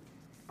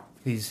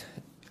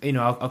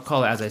 I'll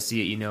call it as I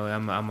see it.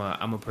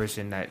 I'm a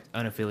person that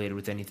unaffiliated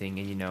with anything,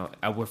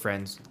 and we're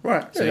friends,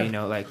 right?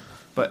 So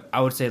but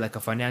I would say like a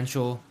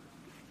financial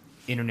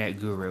internet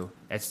guru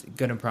that's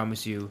gonna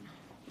promise you,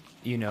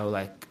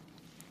 like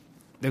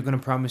they're gonna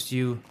promise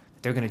you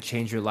they're gonna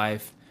change your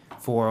life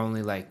for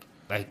only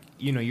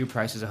your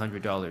price is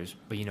 $100,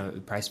 but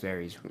the price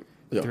varies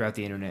Yeah. throughout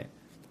the internet.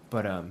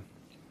 But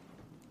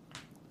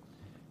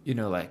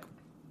like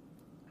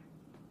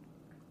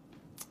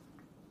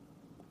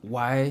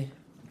why,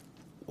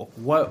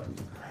 what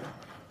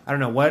I don't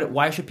know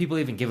why should people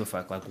even give a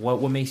fuck? Like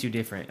what makes you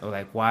different, or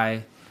like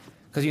why?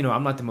 Because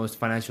I'm not the most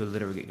financially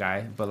literate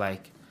guy, but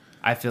like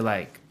I feel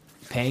like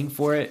paying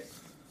for it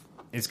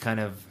is kind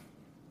of,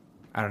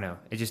 I don't know,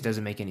 it just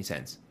doesn't make any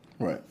sense.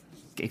 Right.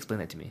 Explain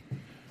that to me.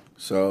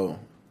 So,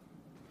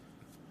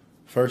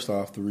 first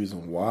off, the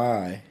reason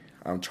why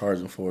I'm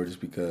charging for it is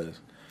because,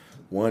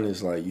 one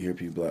is like you hear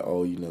people like,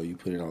 oh, you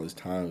put in all this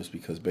time. It's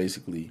because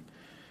basically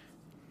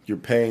you're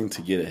paying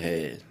to get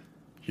ahead.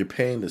 You're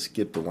paying to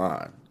skip the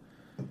line.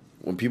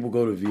 When people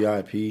go to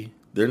VIP,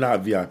 they're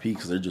not VIP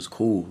because they're just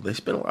cool. They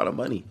spend a lot of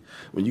money.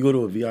 When you go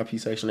to a VIP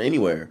section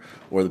anywhere,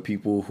 or the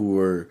people who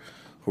are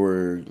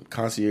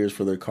concierge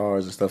for their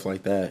cars and stuff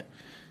like that,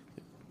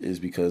 is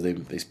because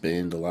they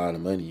spend a lot of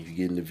money. You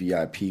get into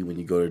VIP when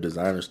you go to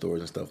designer stores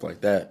and stuff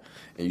like that,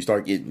 and you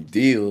start getting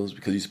deals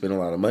because you spend a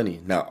lot of money.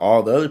 Now,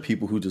 all the other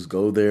people who just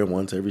go there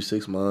once every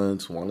 6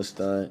 months, want to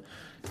stunt,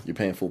 you're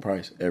paying full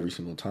price every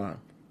single time.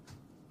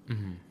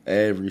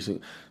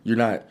 Mm-hmm. You're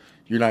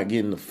not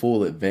getting the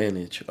full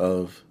advantage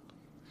of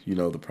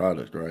the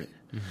product, right?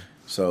 Mm-hmm.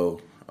 So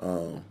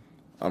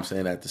I'm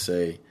saying that to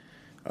say,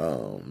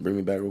 bring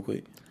me back real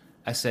quick.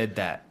 I said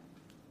that.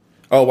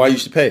 Oh, why you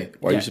should pay?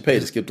 You should pay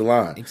to skip the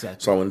line?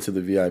 Exactly. So I went into the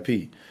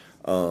VIP.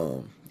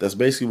 That's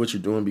basically what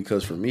you're doing,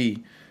 because for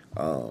me,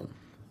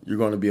 you're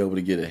going to be able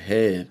to get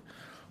ahead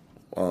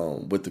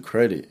with the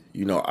credit.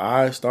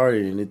 I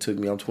started and it took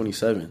me. I'm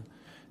 27.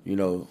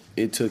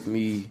 It took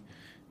me.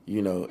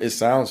 It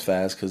sounds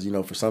fast because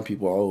for some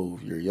people, oh,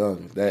 you're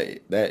young.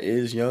 That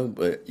is young,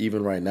 but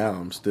even right now,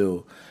 I'm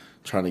still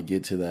trying to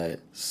get to that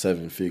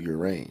 7-figure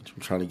range.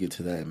 I'm trying to get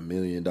to that $1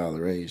 million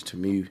range. To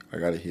me, I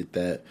got to hit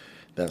that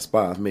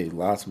spot. I've made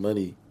lots of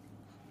money,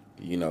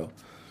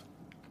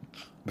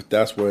 but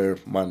that's where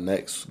my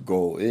next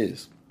goal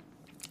is.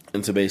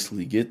 And to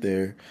basically get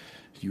there,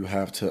 you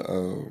have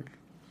to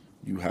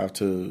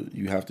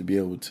be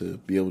able to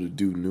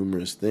do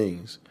numerous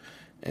things,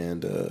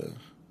 and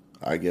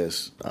I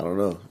guess I don't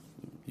know.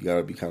 You got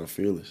to be kind of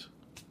fearless.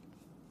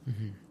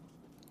 Mm-hmm.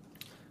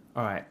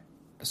 All right,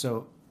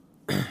 so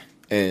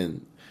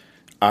and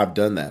I've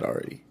done that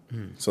already,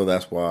 mm-hmm. So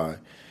that's why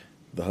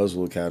the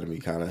Hustle Academy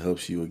kind of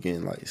helps you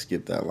again, like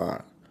skip that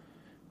line.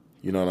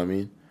 You know what I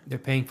mean? They're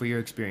paying for your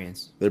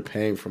experience. They're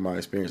paying for my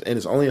experience, and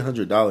it's only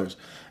 $100.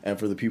 And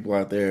for the people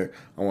out there,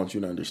 I want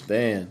you to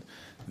understand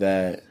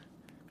that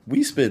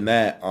we spend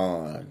that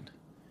on,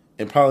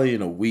 and probably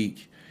in a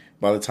week,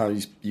 by the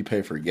time you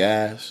pay for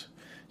gas,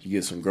 you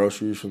get some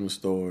groceries from the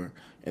store,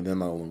 and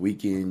then on the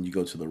weekend, you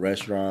go to the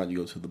restaurant, you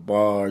go to the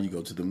bar, you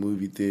go to the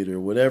movie theater,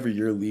 whatever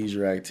your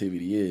leisure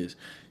activity is,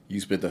 you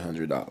spent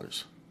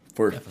 $100.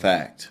 For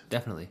fact.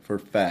 Definitely. For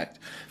fact.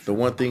 The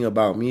one thing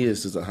about me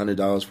is it's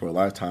 $100 for a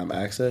lifetime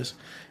access.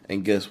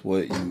 And guess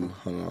what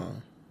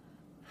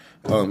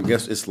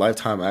guess it's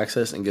lifetime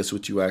access, and guess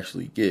what you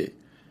actually get?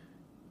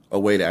 A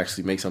way to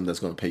actually make something that's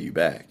going to pay you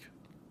back.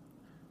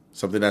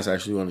 Something that's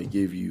actually going to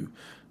give you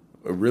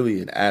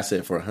really an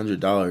asset for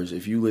 $100.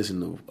 If you listen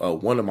to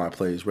one of my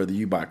plays, whether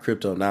you buy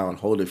crypto now and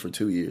hold it for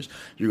 2 years,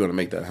 you're going to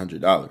make that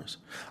 $100.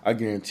 I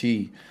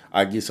guarantee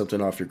I get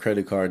something off your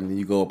credit card, and then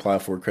you go apply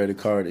for a credit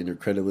card, and your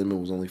credit limit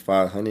was only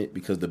 $500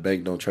 because the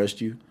bank don't trust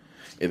you.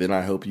 And then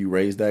I help you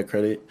raise that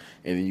credit,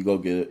 and then you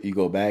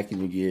go back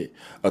and you get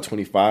a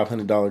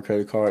 $2,500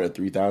 credit card, a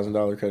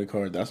 $3,000 credit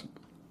card. That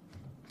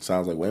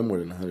sounds like way more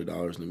than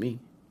 $100 to me.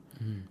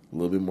 Mm-hmm. A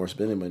little bit more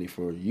spending money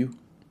for you.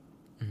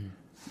 Mm-hmm.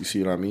 You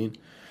see what I mean?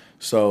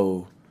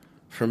 So,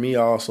 for me,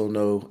 I also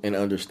know and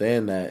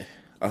understand that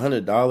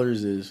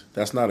 $100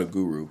 that's not a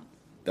guru.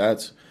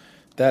 That's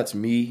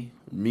me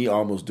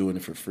almost doing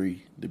it for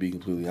free, to be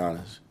completely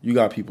honest. You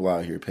got people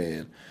out here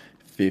paying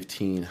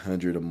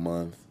 $1,500 a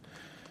month,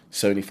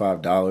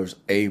 $75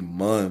 a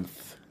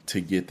month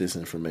to get this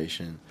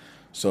information.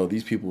 So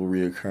these people are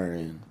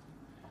reoccurring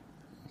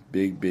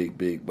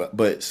big.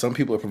 But some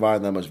people are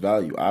providing that much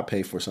value. I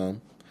pay for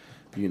some,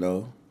 to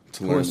learn.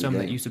 Who are some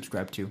that you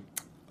subscribe to?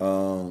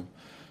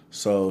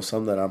 So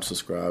some that I'm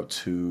subscribed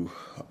to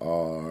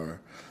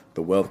are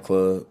the Wealth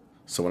Club.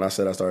 So when I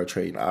said I started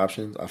trading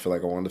options, I feel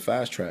like I wanted to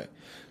fast track.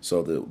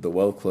 So the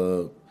Wealth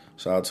Club,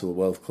 shout out to the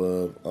Wealth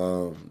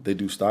Club. They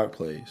do stock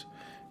plays.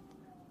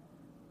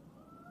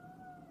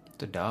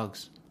 The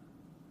dogs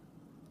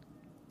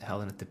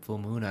howling at the full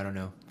moon. I don't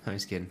know. I'm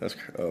just kidding. That's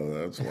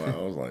why I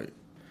was like,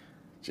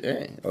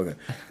 dang. Okay.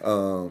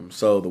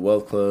 So the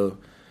Wealth Club,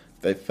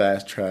 they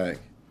fast track.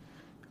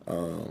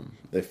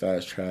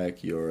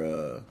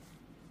 Your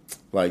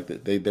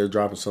they're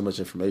dropping so much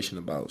information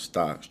about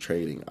stocks,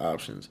 trading,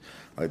 options.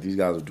 Like these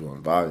guys are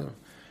doing volume.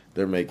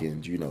 They're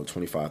making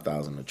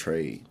 $25,000 a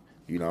trade.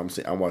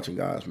 I'm watching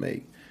guys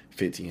make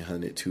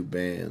 $1,500 2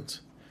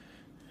 bands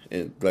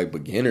and like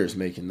beginners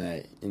making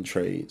that in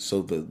trade.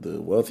 So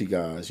the wealthy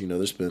guys,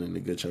 they're spending a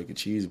good chunk of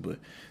cheese, but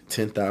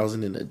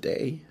 10,000 in a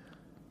day,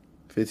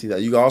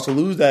 15,000. You can also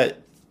lose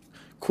that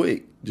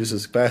quick, just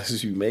as fast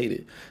as you made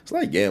it. It's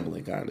like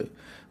gambling, kind of,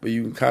 but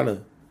you can kind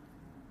of.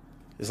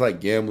 It's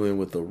like gambling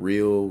with a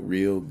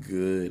real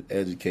good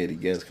educated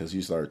guess, because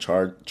you start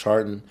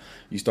charting,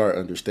 you start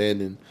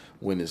understanding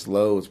when it's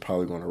low, it's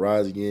probably going to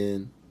rise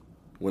again.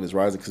 When it's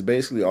rising, because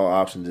basically all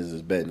options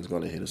is betting it's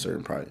going to hit a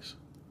certain price.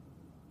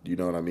 You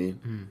know what I mean?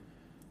 Mm.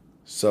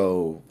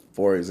 So,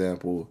 for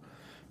example,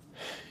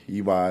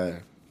 you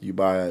put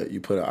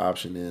an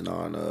option in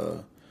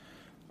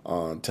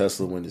on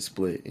Tesla when it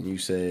split, and you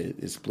said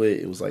it split.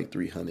 It was like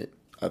 300,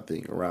 I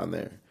think, around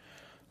there.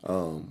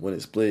 When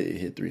it split, it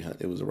hit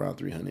 300. It was around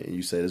 300, and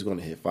you said it's going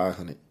to hit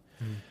 500.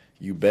 Mm.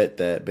 You bet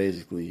that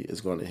basically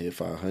it's going to hit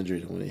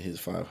 500, and when it hits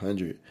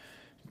 500,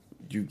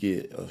 you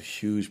get a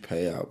huge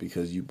payout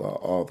because you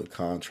bought all the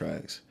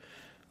contracts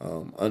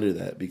under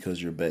that,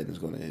 because your betting is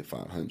going to hit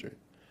 500.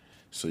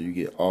 So you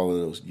get all of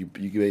those. You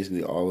get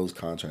basically all those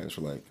contracts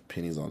for like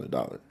pennies on the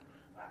dollar.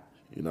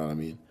 You know what I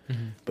mean?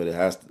 Mm-hmm.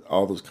 But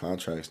all those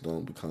contracts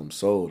don't become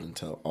sold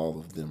until all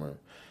of them are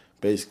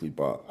basically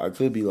bought. I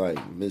could be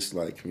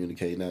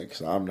communicating that,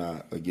 because I'm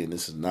not. Again,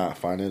 this is not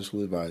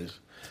financial advice.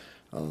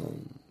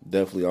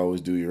 Definitely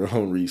always do your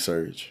own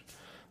research.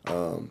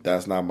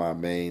 That's not my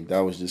main. That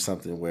was just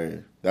something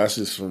where that's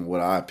just from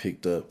what I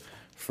picked up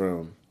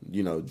from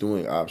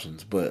doing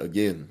options. But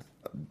again,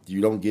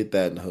 you don't get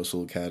that in the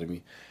Hustle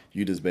Academy.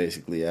 You just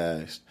basically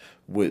asked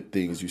what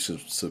things you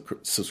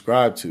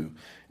subscribe to,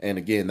 and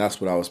again,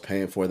 that's what I was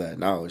paying for, that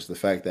knowledge. The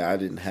fact that I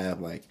didn't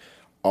have like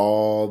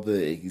all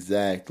the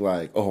exact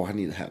I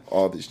need to have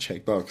all this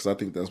checked off, because I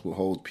think that's what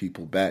holds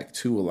people back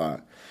too a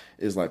lot.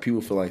 Is like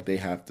people feel like they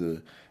have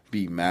to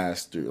be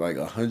master, like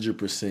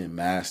 100%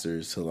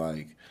 masters to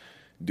like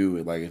do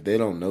it. Like if they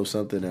don't know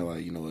something, they're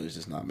like, it's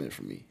just not meant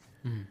for me.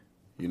 Mm.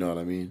 You know what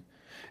I mean?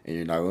 And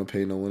you're not gonna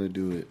pay no one to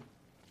do it.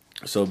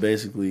 So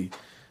basically,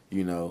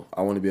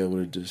 I want to be able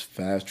to just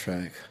fast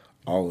track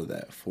all of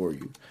that for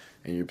you.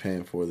 And you're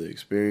paying for the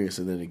experience.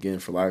 And then again,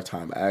 for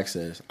lifetime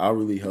access, I'll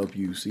really help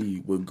you see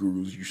what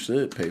gurus you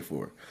should pay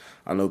for.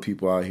 I know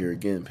people out here,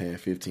 again, paying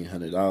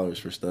 $1,500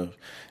 for stuff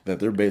that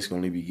they're basically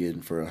only be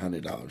getting for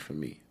 $100 from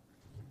me.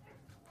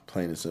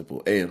 Plain and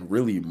simple. And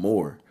really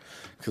more.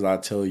 Because I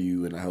tell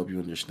you and I help you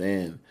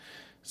understand,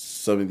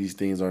 some of these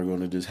things aren't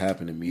going to just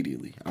happen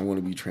immediately. I want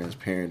to be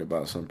transparent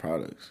about some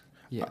products.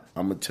 Yeah.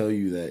 I'm going to tell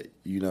you that,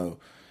 you're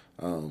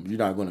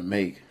not going to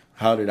make...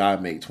 How did I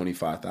make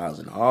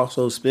 $25,000? I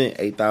also spent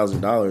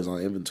 $8,000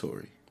 on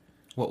inventory.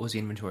 What was the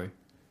inventory?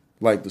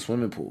 Like the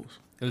swimming pools.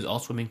 It was all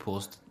swimming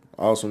pools.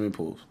 All swimming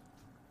pools.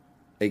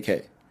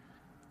 AK.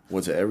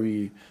 Went to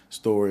every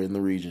store in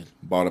the region,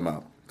 bought them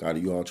out, got a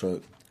U-Haul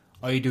truck.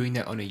 Are you doing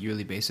that on a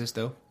yearly basis,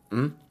 though?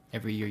 Mm-hmm.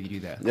 Every year you do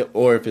that? Yep.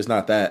 Or if it's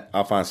not that,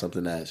 I'll find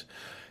something that's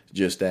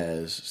just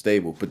as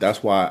stable. But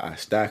that's why I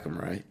stack them,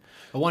 right?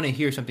 I want to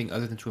hear something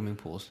other than swimming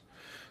pools.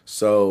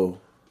 So,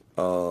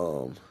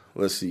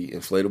 let's see,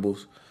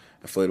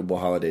 inflatable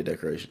holiday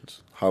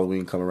decorations.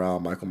 Halloween come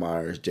around, Michael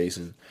Myers,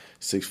 Jason,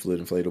 6-foot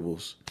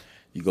inflatables.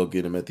 You go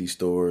get them at these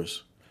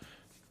stores,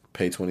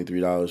 pay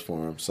 $23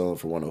 for them, sell them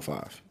for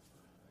 $105.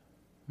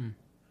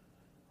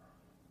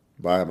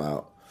 Buy them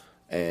out,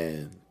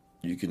 and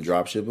you can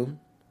drop ship them.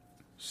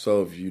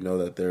 So if you know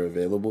that they're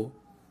available,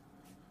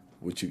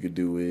 what you could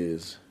do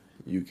is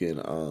you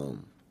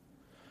can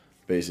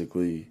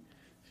basically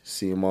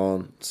see them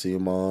on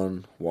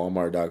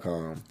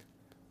Walmart.com.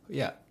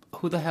 Yeah.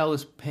 Who the hell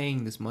is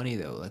paying this money,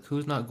 though? Like,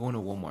 who's not going to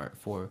Walmart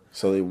for...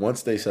 So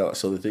once they sell...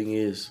 So the thing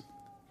is,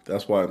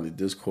 that's why in the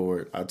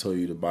Discord, I tell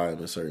you to buy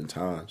them at certain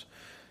times.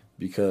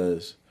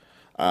 Because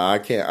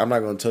I'm not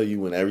going to tell you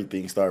when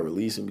everything start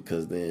releasing,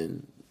 because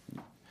then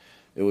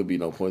it would be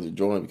no point to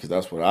join, because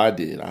that's what I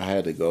did. I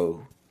had to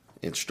go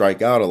and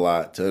strike out a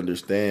lot to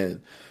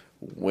understand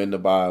when to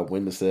buy,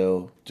 when to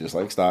sell, just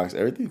like stocks.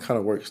 Everything kind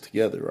of works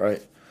together,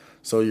 right?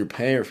 So you're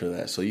paying for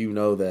that. So you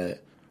know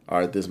that, all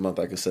right, this month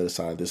I can set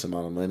aside this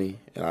amount of money,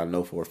 and I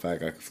know for a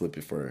fact I can flip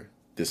it for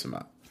this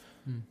amount.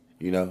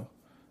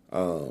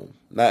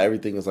 Not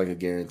everything is like a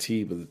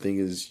guarantee, but the thing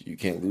is you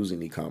can't lose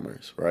in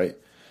e-commerce, right?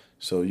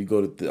 So you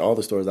go to all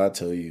the stores I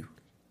tell you,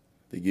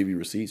 they give you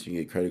receipts, you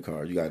get credit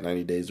cards, you got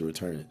 90 days to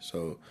return it.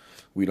 So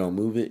we don't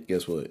move it,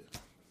 guess what?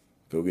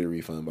 Go get a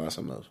refund, buy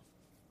something else.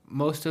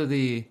 Most of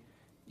the,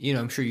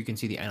 I'm sure you can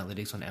see the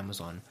analytics on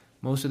Amazon.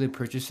 Most of the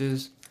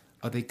purchases,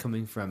 are they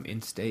coming from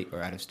in-state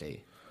or out of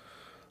state?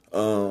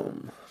 Out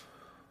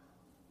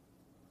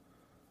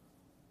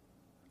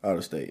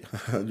of state,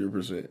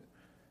 100%.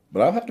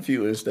 But I've had a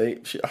few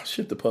in-state. I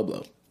shipped to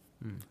Pueblo.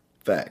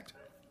 Fact.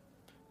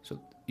 So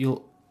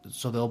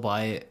they'll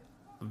buy it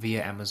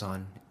via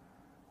Amazon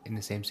in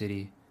the same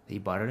city that you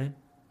bought it in?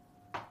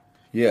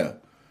 Yeah.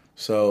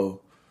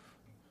 So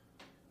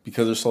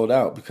because they're sold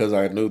out, because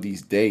I know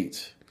these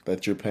dates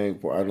that you're paying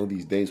for. I know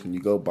these dates when you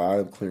go buy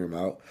them, clear them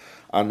out.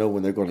 I know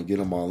when they're going to get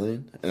them all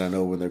in, and I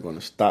know when they're going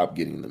to stop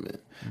getting them in.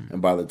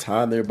 And by the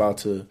time they're about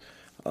to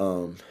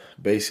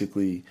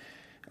basically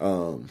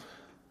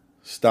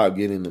stopped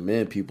getting them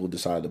in, people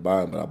decided to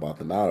buy them, but I bought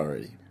them out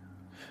already.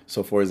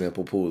 So, for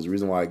example, pools. The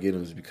reason why I get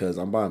them is because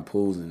I'm buying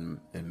pools in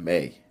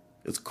May.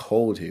 It's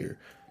cold here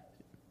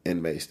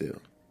in May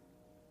still.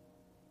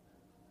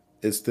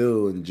 It's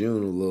still in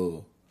June a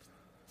little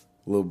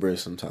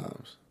brisk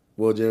sometimes.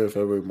 Well, January,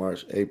 February,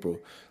 March, April.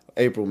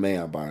 April, May,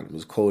 I'm buying them.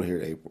 It's cold here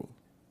in April.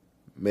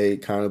 May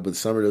kind of, but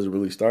summer doesn't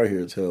really start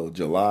here until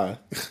July,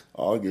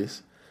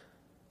 August.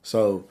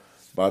 So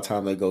by the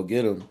time they go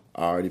get them,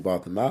 I already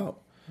bought them out.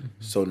 Mm-hmm.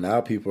 So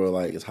now people are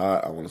like, it's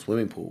hot, I want a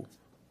swimming pool.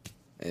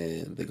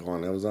 And they go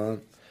on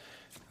Amazon.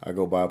 I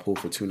go buy a pool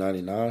for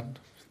 $299,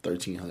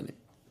 $1,300.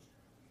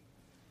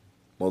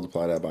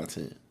 Multiply that by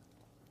 10.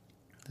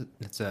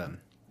 That's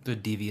the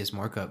devious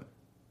markup.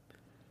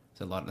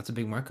 It's a lot. That's a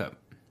big markup.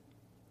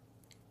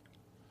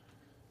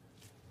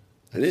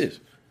 It is.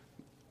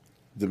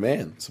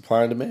 Demand,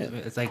 supply and demand.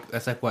 It's like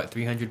that's like what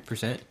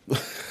 300%.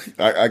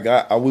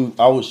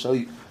 I will show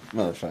you.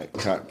 Matter of fact,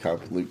 can I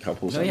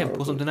pull something?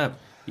 Pull something up.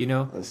 You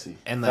know. Let's see.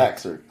 And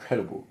facts are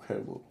credible.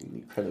 We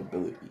need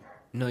credibility.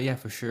 No, yeah,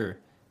 for sure.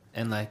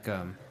 And like,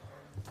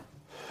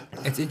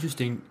 it's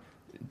interesting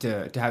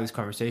to have this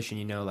conversation.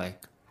 You know,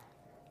 like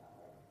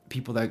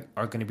people that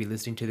are going to be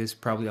listening to this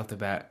probably off the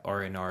bat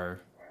are in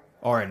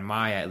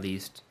my at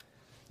least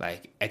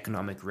like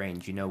economic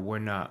range. You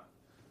know,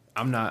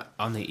 I'm not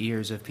on the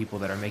ears of people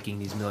that are making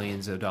these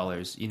millions of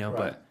dollars, you know,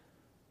 right. But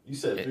you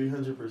said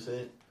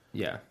 300%.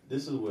 Yeah.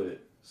 This is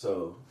what.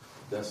 So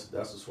that's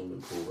a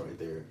swimming pool right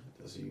there.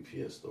 That's a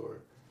UPS store.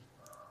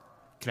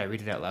 Can I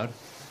read it out loud?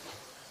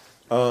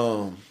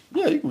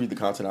 Yeah, you can read the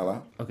content out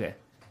loud. Okay. It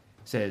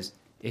says,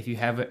 if you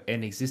have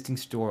an existing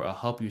store, I'll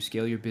help you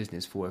scale your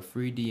business for a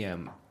free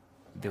DM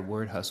the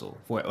word hustle.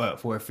 For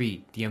a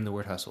free DM the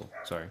word hustle.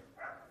 Sorry.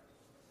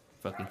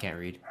 Fucking can't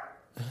read.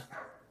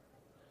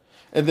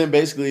 And then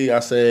basically I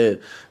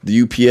said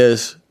the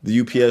UPS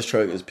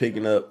truck is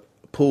picking up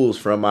pools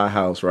from my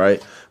house,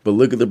 right? But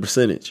look at the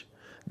percentage.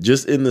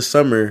 Just in the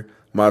summer,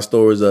 my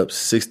store is up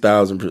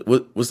 6,000.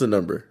 What's the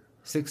number?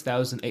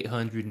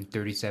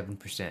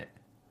 6,837%.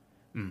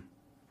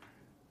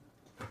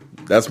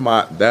 That's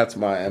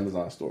my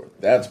Amazon store.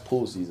 That's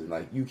pool season.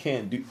 Like you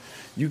can't do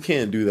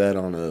that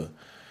on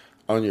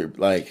your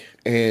like.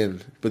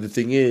 And but the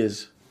thing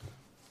is,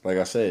 like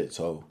I said,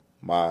 so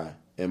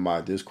in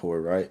my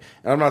Discord, right?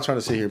 And I'm not trying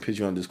to sit here and pitch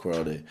you on Discord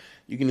all day.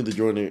 You can either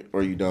join it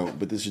or you don't,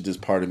 but this is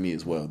just part of me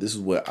as well. This is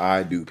what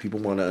I do. People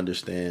want to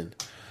understand.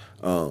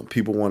 Oh,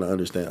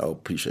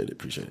 appreciate it.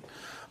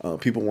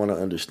 People want to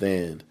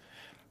understand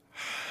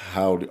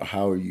how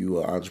are you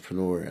an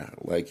entrepreneur?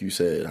 Like you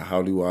said,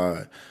 how do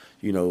I,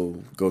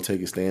 go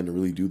take a stand and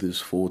really do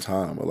this full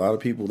time? A lot of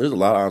people, there's a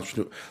lot of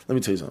entrepreneurs. Let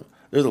me tell you something.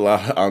 There's a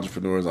lot of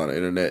entrepreneurs on the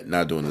internet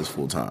not doing this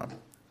full time.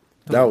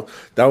 That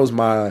was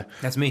my.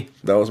 That's me.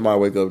 That was my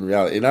wake up in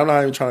reality, and I'm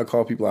not even trying to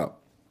call people out.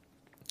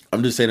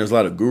 I'm just saying there's a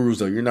lot of gurus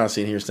though. You're not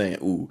sitting here saying,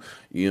 "Ooh,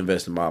 you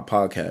invest in my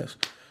podcast."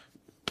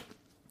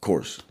 Of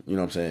course, you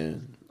know what I'm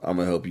saying. I'm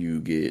gonna help you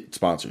get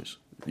sponsors.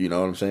 You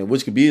know what I'm saying,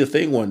 which could be a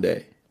thing one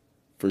day,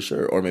 for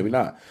sure, or maybe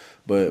not.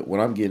 But what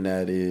I'm getting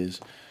at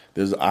is,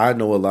 I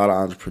know a lot of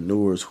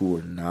entrepreneurs who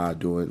are not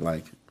doing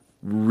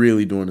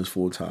really doing this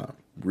full time,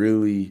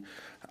 really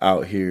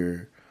out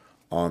here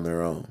on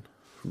their own.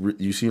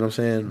 You see what I'm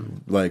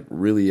saying? Like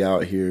really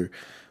out here.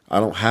 I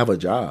don't have a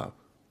job.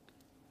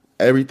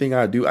 Everything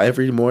I do,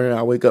 every morning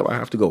I wake up, I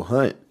have to go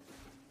hunt.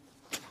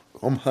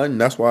 I'm hunting.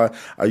 That's why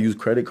I use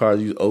credit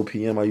cards, I use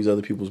OPM, I use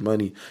other people's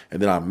money,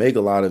 and then I make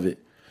a lot of it.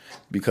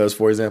 Because,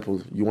 for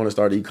example, you want to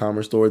start an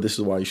e-commerce store, this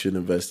is why you should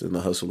invest in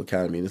the Hustle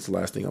Academy. And this is the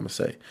last thing I'm going to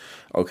say.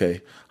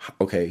 Okay,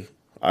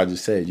 I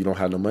just said you don't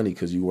have no money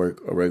because you work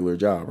a regular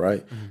job,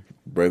 right? Mm-hmm.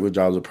 Regular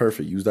jobs are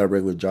perfect. Use that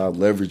regular job,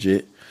 leverage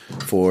it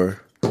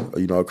for,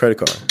 a credit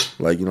card.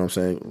 Like, you know what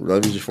I'm saying?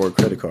 Leverage it for a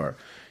credit card.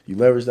 You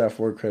leverage that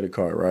for a credit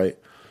card, right?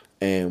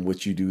 And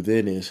what you do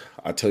then is,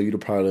 I tell you the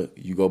product,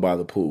 you go buy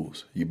the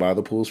pools. You buy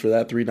the pools for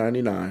that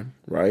 $399,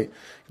 right?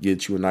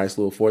 Get you a nice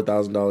little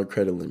 $4,000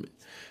 credit limit.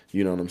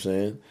 You know what I'm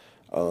saying?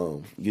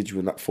 Get you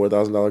a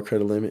 $4,000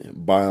 credit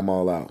limit, buy them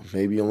all out.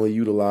 Maybe only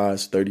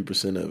utilize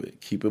 30% of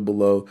it. Keep it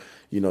below,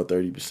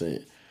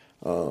 30%.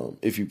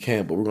 If you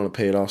can, but we're going to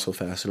pay it off so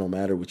fast it don't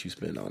matter what you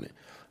spend on it.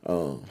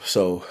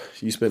 So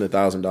you spend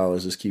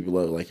 $1,000, just keep it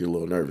low like you're a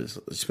little nervous.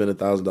 You spend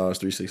 $1,000,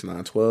 3, 6,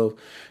 9, 12,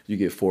 you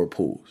get 4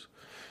 pools.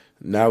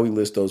 Now we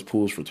list those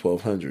pools for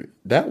 $1,200.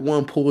 That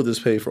one pool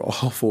just paid for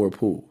all 4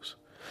 pools.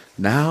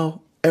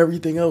 Now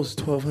everything else,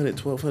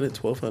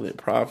 $1,200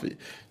 profit.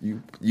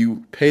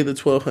 You pay the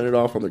 $1,200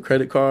 off on the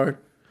credit card,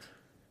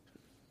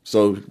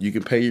 so you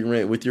can pay your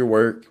rent with your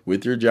work,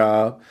 with your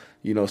job,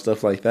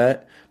 stuff like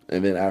that.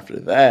 And then after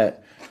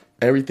that,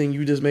 everything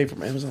you just made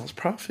from Amazon's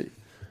profit.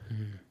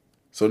 Mm-hmm.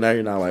 So now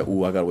you're not like,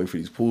 ooh, I gotta wait for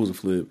these pools to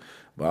flip,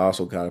 but I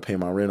also gotta pay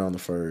my rent on the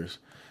first.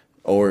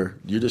 Or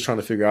you're just trying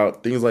to figure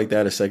out things like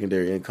that as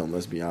secondary income.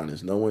 Let's be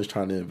honest. No one's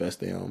trying to invest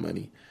their own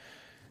money.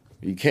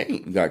 You can't. You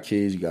got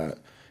kids.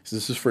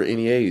 This is for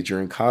any age. You're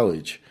in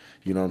college.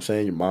 You know what I'm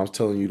saying? Your mom's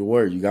telling you to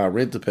work. You got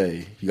rent to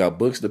pay. You got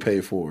books to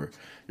pay for.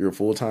 You're a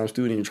full-time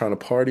student. You're trying to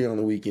party on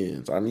the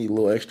weekends. I need a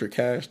little extra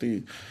cash,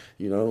 dude.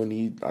 You know,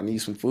 I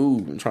need some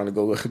food. I'm trying to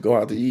go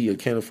out to eat. I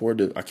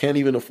can't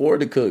even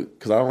afford to cook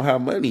because I don't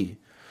have money.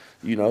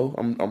 You know,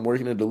 I'm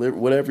working to deliver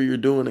whatever you're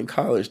doing in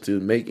college to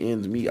make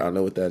ends meet. I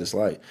know what that is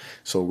like.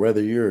 So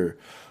whether you're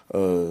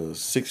a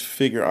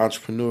 6-figure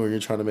entrepreneur and you're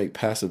trying to make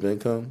passive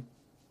income,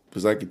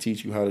 because I can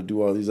teach you how to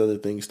do all these other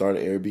things, start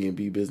an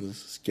Airbnb business,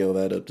 scale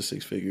that up to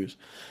 6 figures,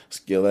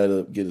 scale that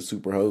up, get a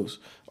super host,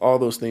 all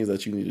those things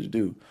that you need to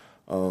do.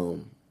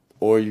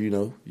 Or, you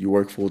know, you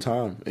work full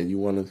time and you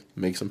want to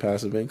make some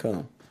passive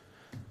income.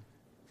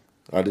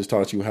 I just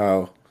taught you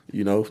how,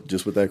 you know,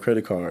 just with that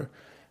credit card.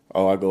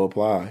 Oh, I go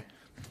apply.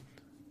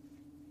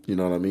 You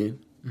know what I mean?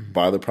 Mm-hmm.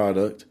 Buy the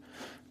product,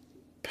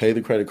 pay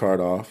the credit card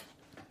off,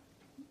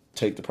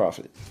 take the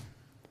profit.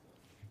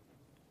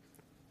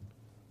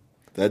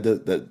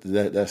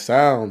 That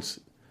sounds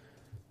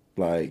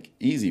like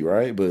easy,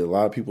 right? But a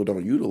lot of people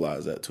don't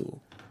utilize that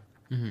tool.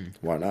 Mm-hmm.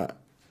 Why not?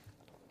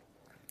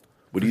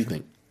 What do you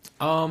think?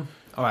 All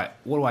right.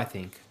 What do I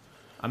think?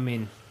 I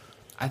mean,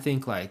 I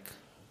think like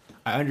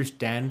I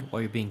understand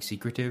why you're being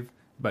secretive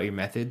about your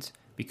methods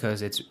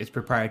because it's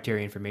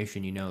proprietary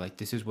information. You know, like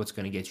this is what's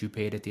going to get you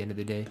paid at the end of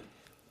the day.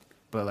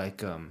 But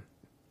like from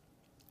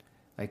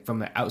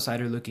the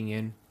outsider looking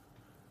in,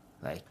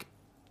 like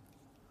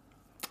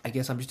I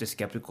guess I'm just a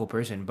skeptical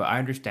person. But I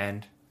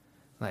understand,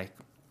 like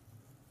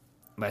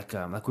we were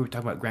talking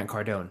about Grant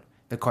Cardone,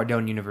 the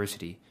Cardone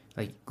University.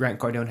 Like Grant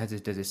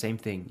Cardone does the same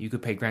thing. You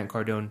could pay Grant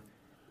Cardone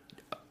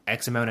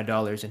X amount of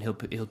dollars, and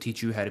he'll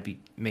teach you how to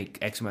make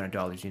X amount of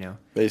dollars. You know,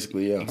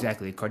 basically, yeah.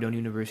 Exactly. Cardone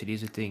University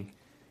is a thing.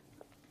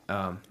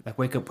 Like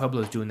Wake Up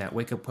Pueblo's doing that.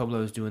 Wake Up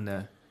Pueblo's doing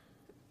the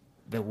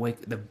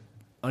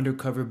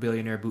undercover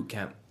billionaire boot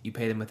camp. You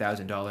pay them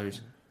 $1,000.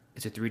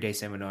 It's a 3-day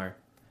seminar,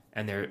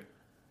 and they're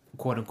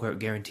quote unquote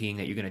guaranteeing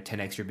that you're going to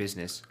 10x your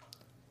business,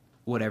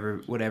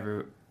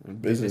 whatever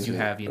business you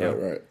have. You know,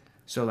 right.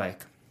 So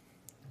like,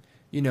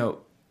 you know.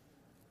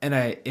 And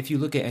if you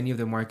look at any of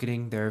the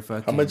marketing, they're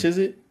fucking... How much is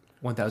it?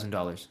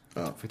 $1,000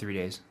 for 3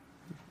 days.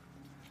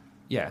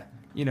 Yeah,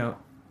 you know,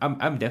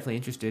 I'm definitely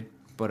interested,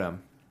 but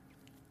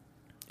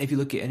if you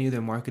look at any of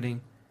their marketing,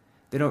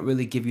 they don't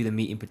really give you the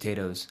meat and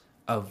potatoes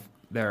of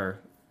their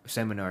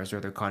seminars or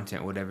their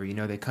content, or whatever. You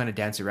know, they kind of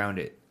dance around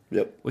it.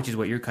 Yep. Which is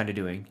what you're kind of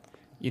doing.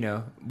 You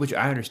know, which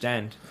I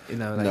understand. You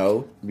know, like,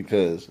 no,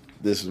 because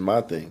this is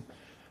my thing.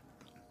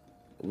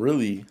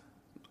 Really.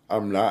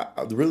 I'm not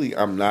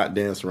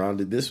dancing around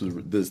it.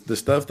 The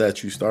stuff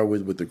that you start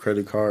with the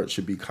credit card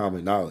should be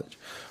common knowledge.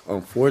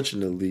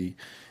 Unfortunately,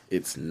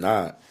 it's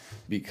not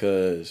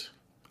because,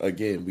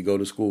 again, we go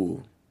to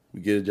school, we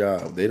get a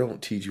job. They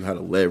don't teach you how to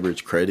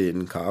leverage credit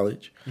in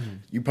college. Mm-hmm.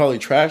 You probably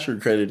trash your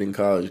credit in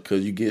college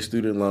because you get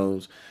student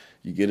loans,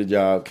 you get a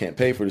job, can't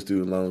pay for the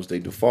student loans, they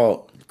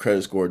default,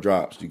 credit score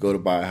drops. You go to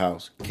buy a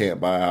house, can't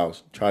buy a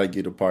house, try to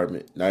get an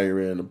apartment. Now you're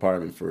in an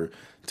apartment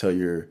until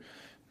you're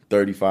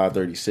 35,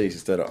 36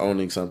 instead of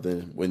owning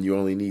something when you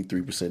only need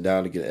 3%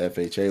 down to get an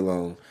FHA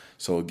loan.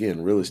 So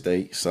again, real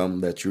estate,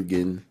 something that you're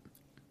getting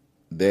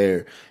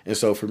there. And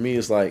so for me,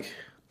 it's like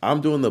I'm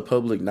doing the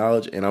public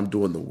knowledge and I'm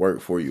doing the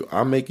work for you.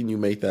 I'm making you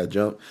make that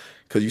jump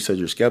because you said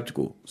you're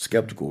skeptical,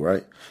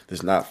 right?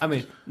 That's not. I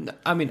mean,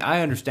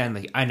 I understand.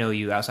 Like, I know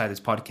you outside this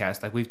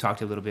podcast. Like, we've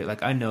talked a little bit.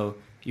 Like, I know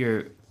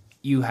you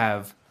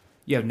have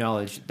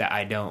knowledge that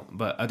I don't,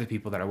 but other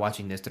people that are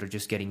watching this that are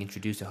just getting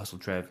introduced to Hustle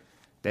Trev,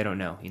 they don't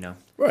know, you know?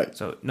 Right.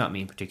 So, not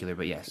me in particular,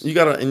 but yes. You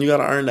gotta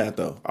earn that,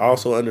 though. I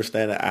also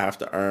understand that I have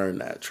to earn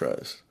that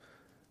trust.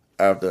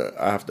 I have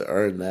to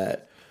earn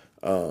that.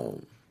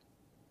 And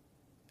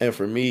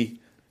for me,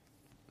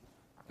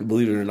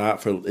 believe it or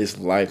not, it's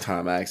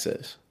lifetime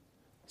access.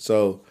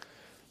 So,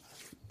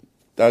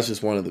 that's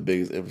just one of the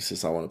biggest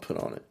emphasis I want to put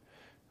on it.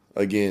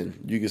 Again,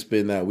 you can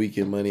spend that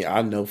weekend money.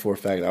 I know for a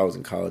fact I was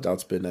in college. I'll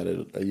spend that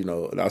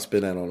I'll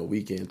spend that on a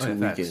weekend, 2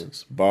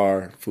 weekends.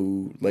 Bar,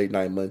 food, late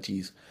night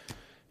munchies.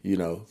 You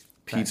know,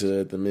 pizza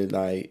at the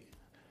midnight,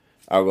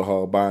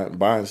 alcohol,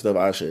 buying stuff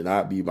I should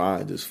not be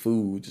buying, just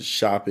food, just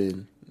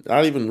shopping,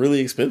 not even really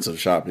expensive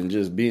shopping,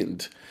 just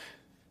being,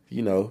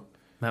 you know.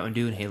 Mountain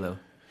Dew and Halo.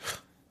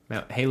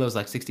 Halo's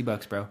like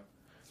 $60, bro.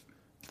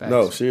 Facts.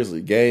 No, seriously,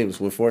 games,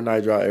 when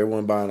Fortnite dropped,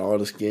 everyone buying all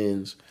the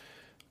skins.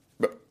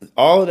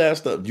 All of that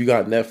stuff. You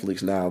got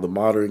Netflix now, the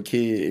modern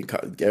kid,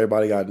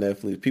 everybody got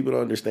Netflix. People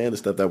don't understand the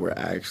stuff that we're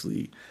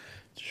actually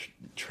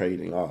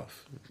trading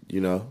off, you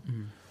know?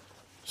 Mm-hmm.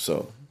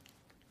 So,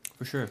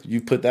 for sure, you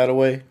put that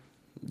away,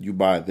 you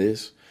buy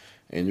this,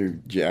 and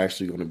you're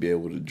actually going to be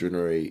able to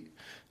generate,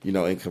 you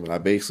know, income. And I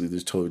basically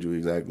just told you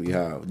exactly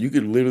how. You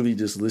could literally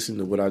just listen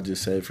to what I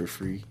just said for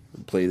free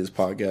and play this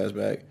podcast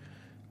back.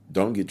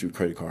 Don't get your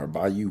credit card.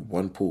 Buy you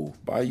one pool.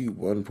 Buy you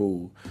one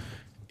pool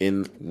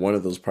in one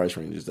of those price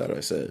ranges that I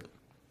said.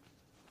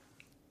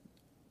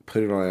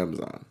 Put it on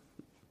Amazon.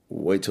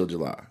 Wait till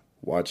July.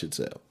 Watch it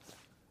sell.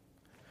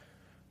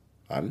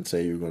 I didn't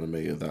say you were going to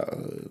make it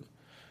that.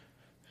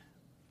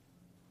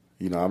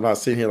 You know, I'm not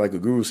sitting here like a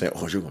guru saying,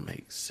 "Oh, you're gonna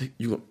make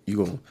you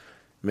gonna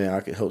man, I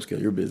can help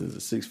scale your business to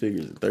 6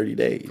 figures in 30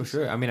 days." For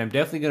sure. I mean, I'm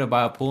definitely gonna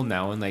buy a pool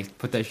now and like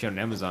put that shit on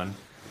Amazon.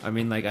 I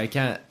mean, like I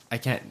can't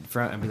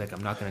front and be like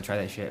I'm not gonna try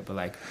that shit, but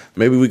like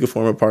Maybe we could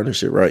form a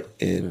partnership, right?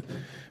 And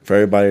for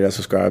everybody that's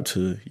subscribed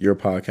to your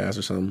podcast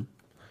or something,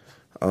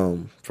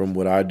 from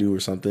what I do or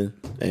something,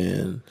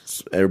 and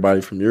everybody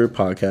from your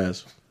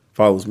podcast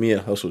follows me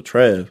at Hustle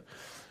Trev.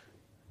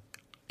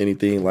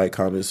 Anything, like,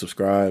 comment,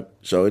 subscribe,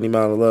 show any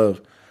amount of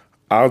love,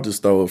 I'll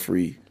just throw a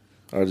free.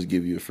 I'll just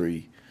give you a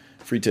free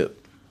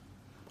tip.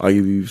 I'll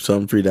give you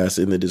something free that's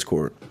in the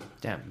Discord.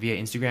 damn,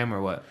 via Instagram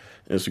or what?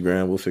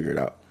 Instagram, we'll figure it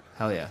out.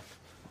 Hell yeah,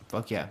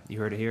 fuck yeah! You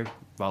heard it here.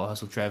 Follow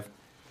Hustle Trev.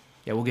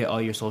 Yeah, we'll get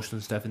all your social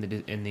and stuff in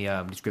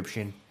the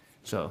description.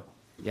 So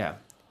yeah,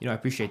 I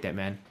appreciate that,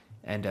 man.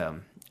 And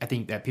I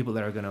think that people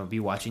that are gonna be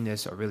watching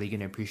this are really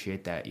gonna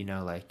appreciate that.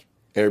 Like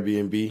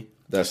Airbnb,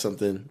 that's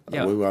something we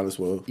might as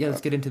well. Yeah,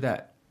 let's get into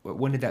that.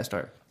 When did that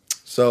start?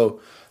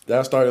 So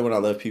that started when I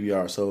left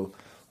PBR. So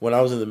when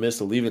I was in the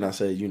midst of leaving, I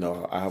said,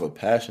 I have a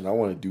passion. I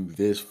want to do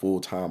this full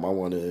time. I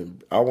want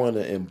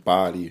to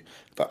embody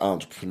the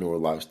entrepreneur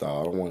lifestyle.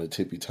 I don't want to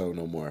tippy toe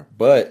no more.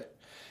 But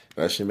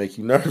that should make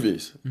you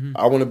nervous. Mm-hmm.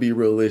 I want to be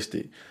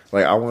realistic.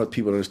 Like, I want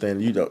people to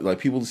understand, like,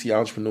 people see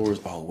entrepreneurs,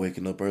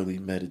 waking up early,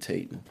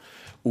 meditating.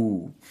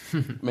 Ooh,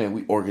 man,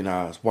 we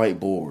organize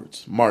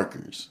whiteboards,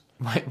 markers.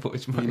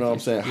 Whiteboards, markers. You know what I'm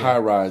saying? Yeah. High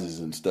rises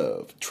and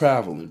stuff,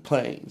 traveling,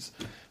 planes.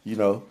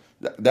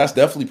 That's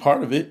definitely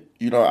part of it.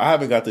 I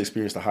haven't got to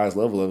experience the highest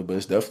level of it, but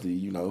it's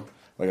definitely,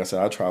 like I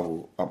said, I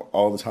travel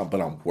all the time, but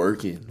I'm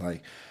working.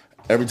 Like,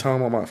 every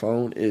time on my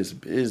phone is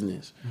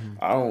business.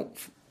 Mm-hmm.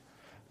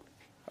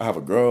 I have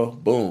a girl,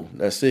 boom,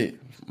 that's it.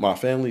 My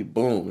family,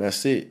 boom,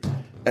 that's it.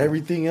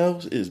 Everything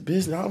else is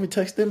business. I don't even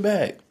text them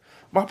back.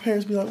 My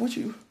parents be like, "What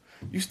you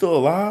still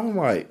alive?" I'm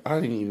like, I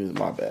didn't even,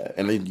 my bad.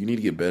 And then you need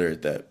to get better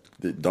at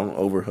that. Don't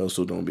over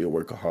hustle. Don't be a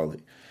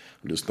workaholic.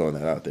 I'm just throwing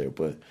that out there,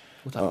 but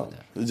we'll talk about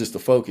that. It's just the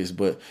focus.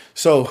 But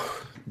so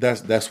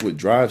that's what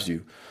drives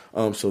you.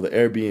 So the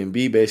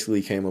Airbnb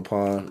basically came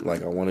upon,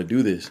 like, I want to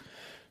do this.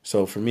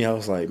 So for me, I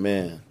was like,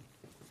 man,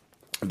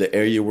 the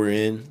area we're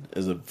in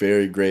is a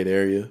very great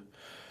area.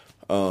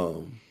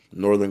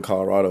 Northern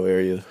Colorado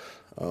area.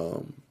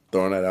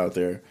 Throwing that out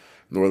there.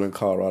 Northern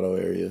Colorado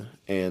area.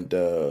 And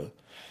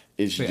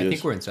it's Wait, I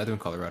think we're in Southern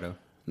Colorado.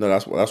 No,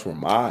 that's where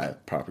my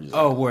property is.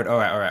 Oh, word. All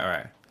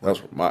right. That's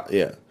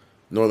where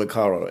Northern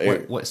Colorado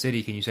area. What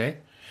city can you say?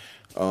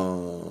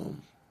 The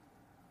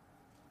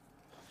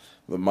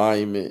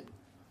Monument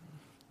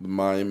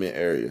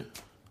area.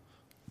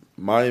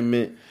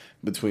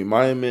 Between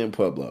Monument and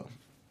Pueblo.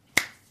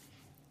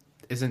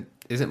 Isn't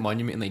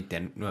Monument in like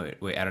Denver?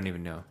 Wait, I don't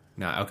even know.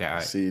 No, okay, all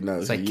right. See, no,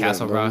 it's like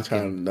Castle Rock.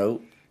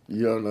 Nope.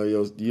 You don't know you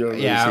don't know.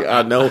 Yeah, see,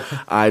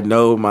 I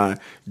know my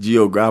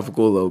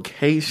geographical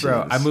locations.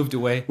 Bro, I moved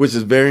away, which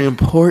is very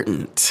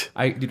important.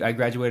 I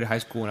graduated high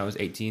school when I was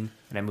 18,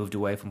 and I moved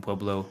away from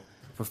Pueblo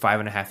for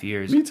 5.5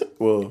 years. Me too.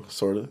 Well,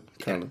 sort of,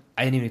 kind of.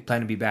 I didn't even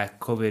plan to be back.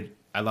 COVID.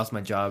 I lost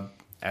my job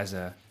I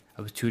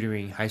was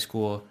tutoring high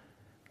school,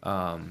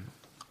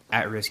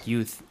 at-risk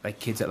youth, like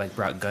kids that like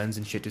brought guns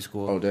and shit to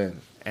school. Oh damn!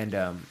 And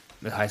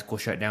the high school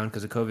shut down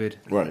because of COVID.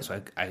 Right. So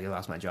I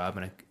lost my job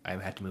and I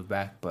had to move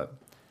back, but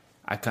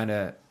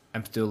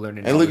I'm still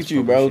learning. And look at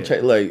you, bro.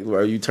 Like,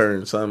 bro, you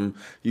turn something.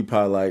 You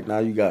probably like, now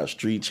you got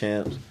street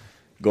champs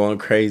going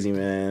crazy,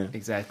 man.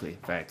 Exactly.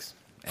 Facts.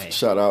 Hey.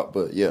 Shout out,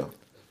 but yeah.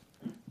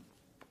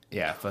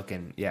 Yeah,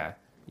 fucking, yeah.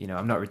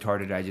 I'm not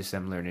retarded. I just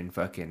am learning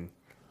fucking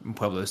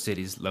Pueblo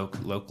cities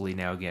locally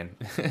now again.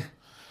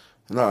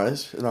 I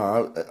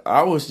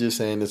was just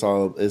saying it's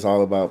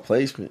all about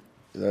placement.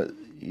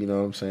 You know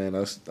what I'm saying?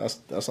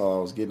 That's all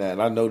I was getting at.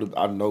 And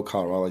I know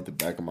Colorado like the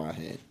back of my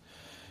hand.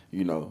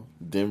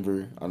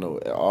 Denver, I know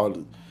all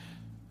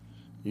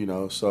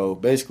the, so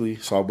basically,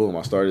 boom,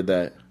 I started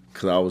that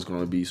because I was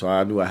going to be, so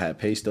I knew I had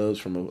pay stubs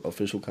from an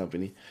official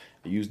company.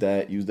 I used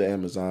the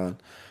Amazon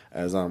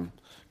as I'm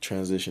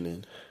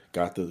transitioning,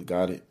 got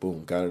it,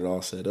 boom, got it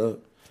all set up.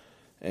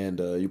 And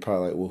you're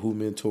probably like, well, who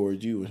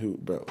mentored you? And who,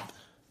 bro?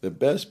 The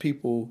best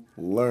people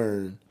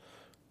learn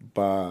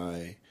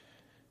by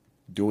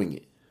doing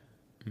it.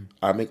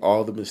 I make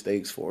all the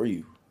mistakes for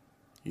you,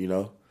 It's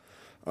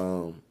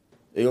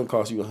going to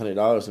cost you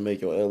 $100 to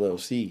make your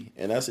LLC.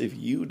 And that's if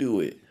you do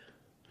it.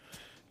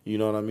 You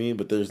know what I mean?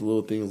 But there's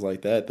little things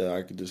like that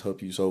I could just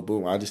help you. So,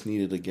 boom, I just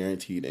needed a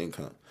guaranteed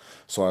income.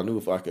 So I knew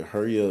if I could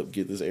hurry up,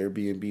 get this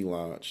Airbnb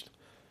launched,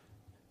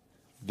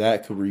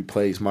 that could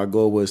replace. My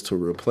goal was to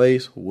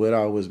replace what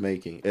I was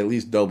making, at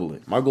least double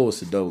it. My goal was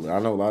to double it. I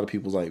know a lot of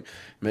people's like,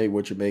 make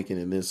what you're making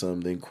and then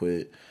some, then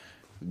quit.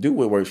 Do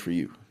what works for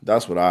you.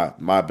 That's what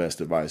my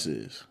best advice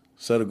is.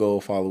 Set a goal,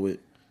 follow it.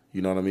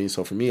 You know what I mean?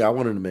 So for me, I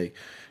wanted to make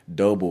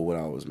double what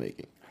I was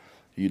making,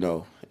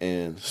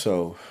 and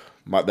so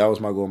that was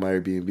my goal in my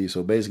Airbnb.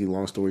 So basically,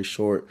 long story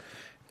short,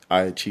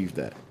 I achieved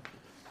that.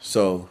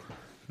 So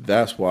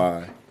that's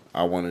why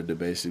I wanted to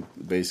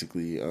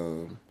basically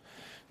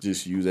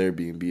just use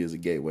Airbnb as a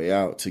gateway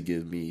out to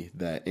give me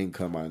that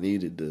income I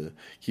needed to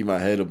keep my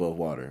head above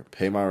water,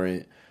 pay my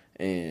rent,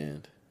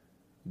 and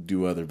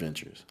do other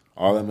ventures.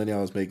 All that money I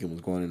was making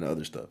was going into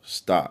other stuff,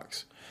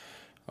 stocks,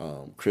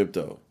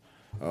 crypto,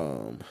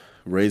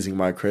 raising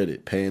my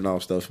credit, paying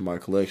off stuff in my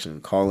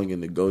collection, calling and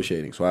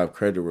negotiating. So I have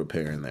credit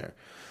repair in there.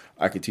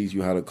 I could teach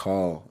you how to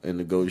call and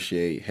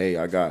negotiate. Hey,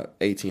 I got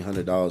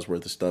 $1,800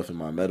 worth of stuff in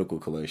my medical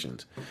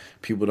collections.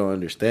 People don't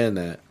understand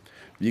that.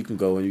 You can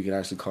go and you can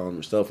actually call them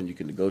yourself and you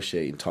can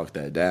negotiate and talk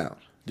that down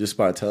just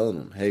by telling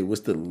them, hey,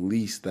 what's the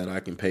least that I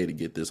can pay to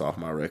get this off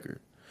my record?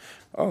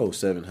 Oh,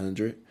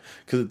 $700.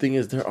 Because the thing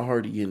is, they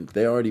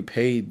already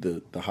paid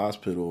the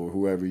hospital or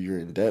whoever you're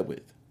in debt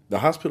with. The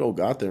hospital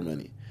got their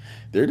money.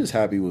 They're just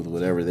happy with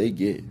whatever they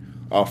get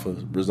off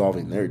of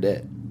resolving their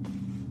debt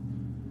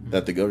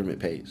that the government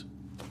pays.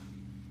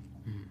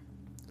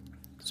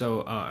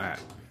 So, all right.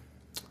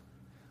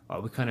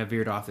 We kind of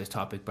veered off this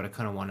topic, but I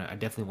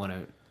definitely want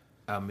to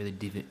really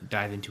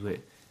dive into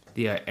it.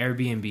 The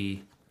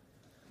Airbnb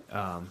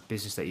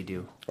business that you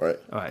do. All right.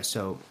 All right.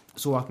 So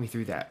walk me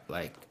through that.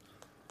 Like,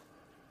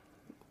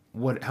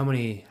 how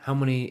many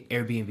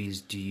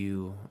Airbnbs do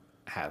you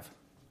have?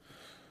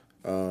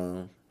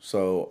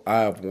 So I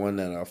have one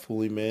that I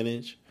fully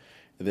manage,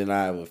 and then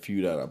I have a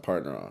few that I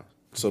partner on.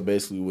 So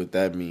basically, what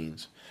that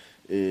means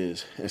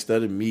is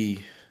instead of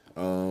me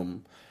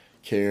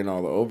carrying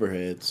all the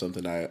overhead,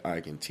 something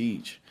I can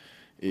teach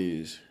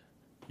is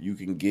you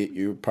can get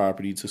your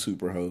property to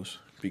Superhost,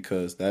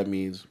 because that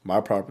means my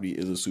property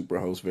is a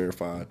Superhost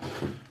verified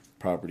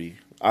property.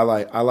 I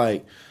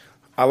like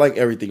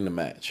everything to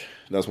match.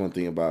 That's one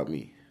thing about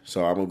me.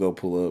 So I'm gonna go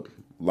pull up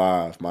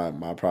live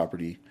my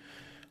property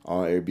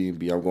on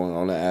Airbnb. I'm going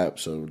on the app,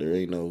 so there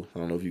ain't no, I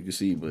don't know if you can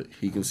see, but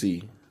he can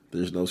see.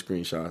 There's no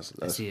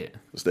screenshots. I see it.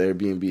 It's the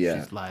Airbnb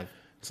app. It's live.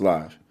 It's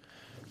live.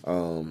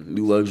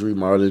 New luxury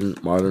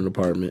modern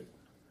apartment.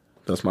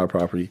 That's my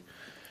property.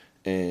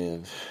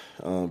 And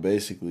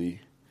basically,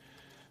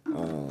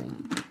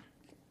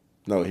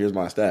 no, here's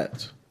my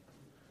stats.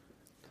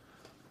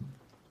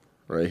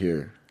 Right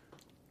here.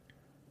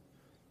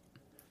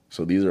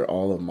 So these are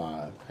all of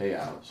my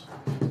payouts.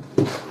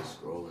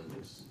 Just scrolling,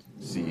 just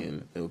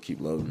seeing, it'll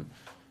keep loading.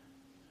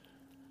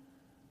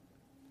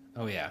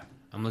 Oh yeah,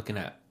 I'm looking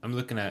at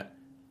a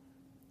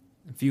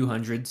few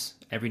hundreds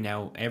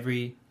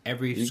every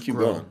You keep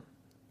scroll. going.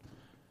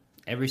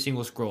 Every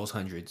single scroll is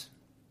hundreds.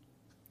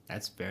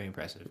 That's very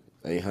impressive.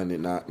 800,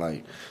 not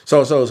like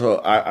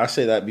so. I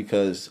say that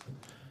because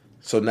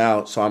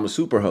I'm a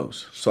super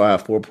host. So I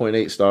have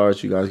 4.8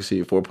 stars. You guys can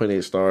see it.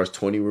 4.8 stars,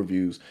 20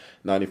 reviews,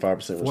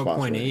 95%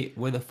 response rate. 4.8.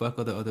 Where the fuck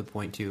are the other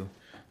 0.2?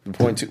 The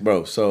 0.2,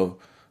 bro. So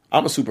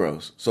I'm a super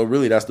host. So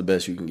really, that's the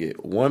best you can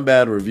get. One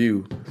bad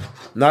review,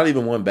 not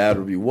even one bad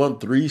review. 1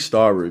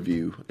 3-star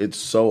review. It's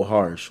so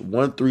harsh.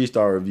 1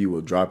 3-star review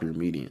will drop your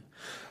median.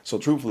 So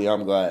truthfully,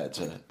 I'm glad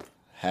to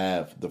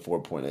have the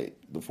 4.8.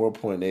 The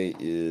 4.8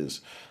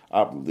 is,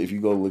 if you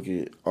go look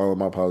at all of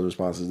my positive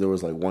responses, there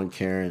was like one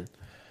Karen.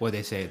 What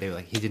they say? They were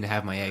like, he didn't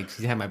have my eggs.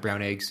 He didn't have my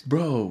brown eggs.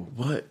 Bro,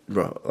 what?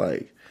 Bro,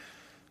 like,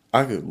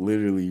 I could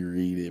literally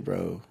read it,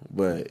 bro.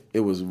 But it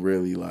was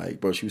really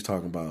like, bro, she was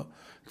talking about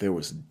there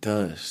was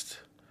dust.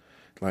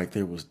 Like,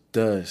 there was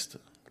dust.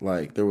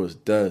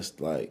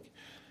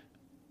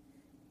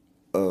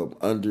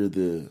 Under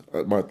the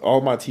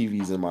all my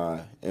TVs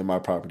in my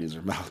properties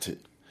are mounted.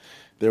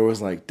 There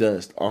was like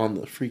dust on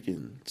the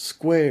freaking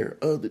square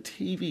of the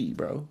TV,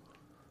 bro.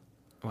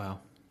 Wow.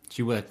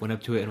 She went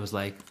up to it and was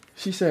like,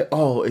 She said,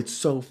 "Oh, it's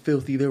so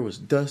filthy. There was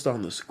dust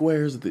on the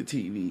squares of the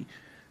TV."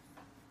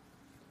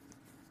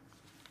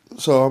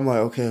 So I'm like,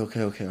 okay, all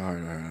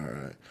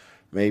right.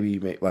 Maybe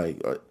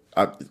like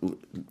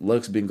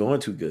luck's been going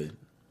too good.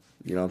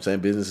 You know what I'm saying?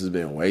 Business has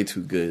been way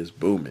too good. It's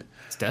booming.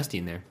 it's dusty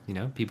in there. You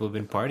know, people have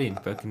been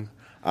partying. Fucking.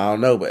 I don't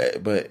know,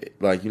 but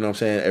like, you know what I'm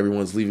saying?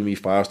 Everyone's leaving me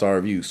 5-star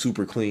reviews,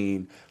 super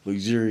clean,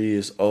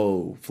 luxurious,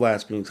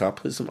 flat screen. So I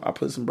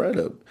put some bread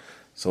up.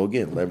 So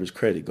again, leverage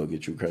credit. Go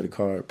get your credit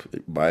card,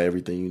 buy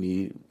everything you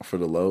need for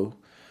the low,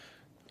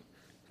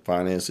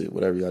 finance it,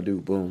 whatever y'all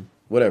do, boom,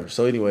 whatever.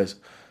 So anyways,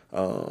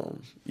 so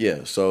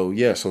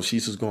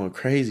she's just going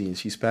crazy and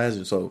she's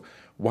spazzing. So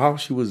while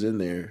she was in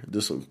there,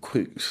 just a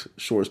quick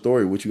short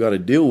story, what you got to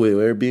deal with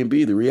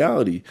Airbnb, the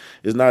reality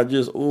is not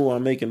just,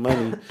 I'm making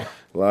money.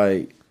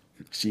 Like,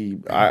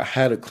 I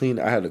had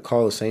to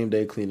call the same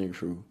day cleaning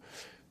crew,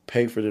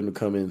 pay for them to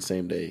come in the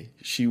same day.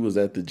 She was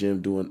at the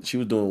gym doing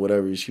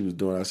whatever she was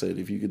doing. I said,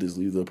 if you could just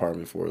leave the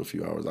apartment for a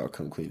few hours, I'll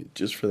come clean it.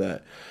 Just for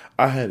that.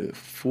 I had it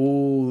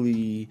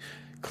fully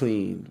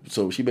clean.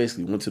 So she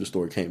basically went to the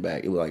store, came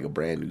back. It was like a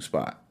brand new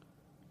spot,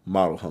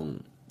 model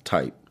home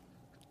type.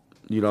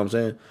 You know what I'm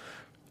saying?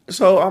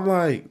 So I'm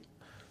like,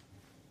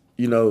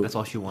 That's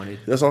all she wanted.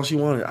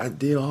 I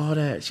did all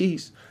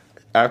that.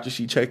 After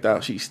she checked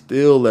out, she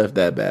still left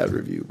that bad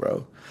review,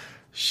 bro.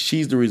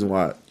 She's the reason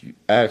why you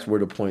asked where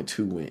the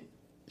 0.2 went.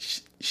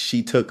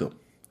 She took them.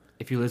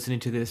 If you're listening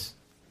to this,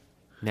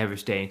 never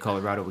stay in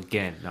Colorado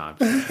again. No, I'm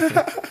just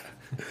kidding.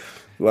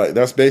 Like,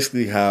 that's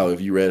basically how, if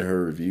you read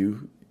her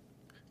review,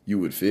 you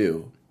would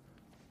feel.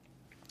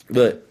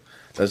 But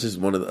that's just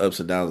one of the ups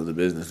and downs of the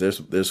business.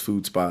 There's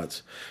food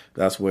spots.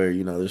 That's where,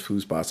 there's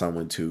food spots I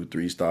went to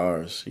 3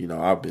 stars.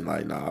 I've been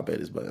like, nah, I bet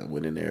it's but I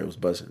went in there, it was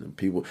busting. And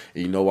people,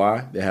 and you know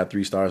why they had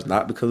 3 stars?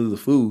 Not because of the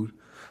food,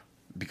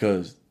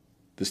 because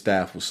the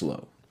staff was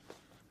slow.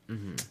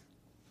 Mm-hmm.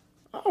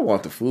 I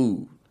want the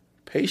food.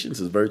 Patience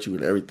is virtue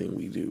in everything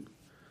we do.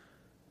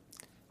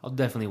 I'll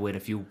definitely wait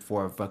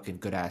for a fucking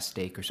good ass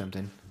steak or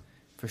something,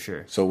 for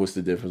sure. So what's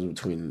the difference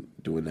between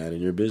doing that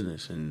in your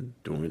business and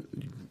doing?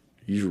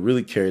 You should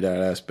really carry that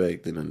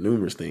aspect into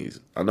numerous things.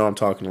 I know I'm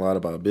talking a lot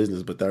about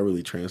business, but that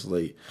really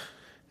translates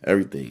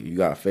everything. You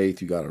got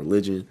faith, you got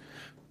religion,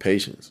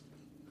 patience.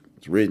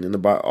 It's written in the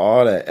Bible.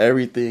 All that,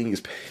 everything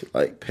is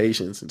like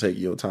patience and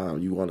taking your time.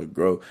 You want to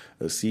grow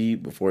a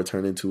seed before it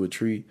turns into a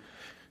tree.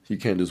 You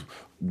can't just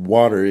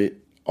water it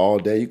all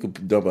day. You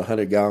could dump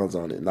 100 gallons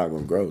on it. It's not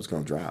going to grow. It's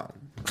going to drown.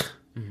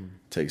 Mm-hmm.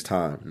 Takes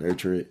time.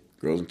 Nurture it.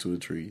 Grows into a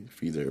tree.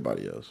 Feeds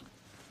everybody else.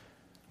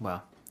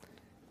 Wow.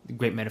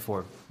 Great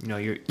metaphor.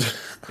 You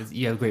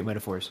have great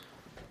metaphors.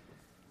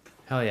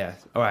 Hell yeah.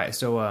 All right.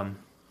 So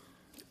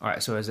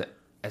as the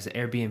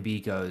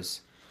Airbnb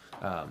goes,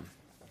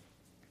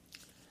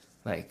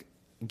 like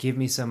give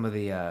me some of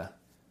the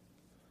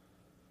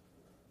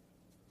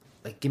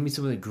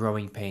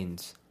growing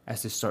pains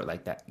as to start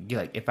like that.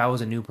 Like if I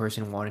was a new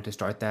person wanting to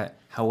start that,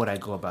 how would I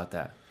go about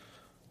that?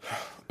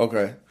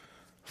 Okay.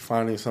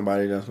 Finding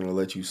somebody that's going to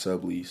let you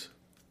sublease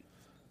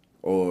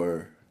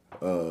or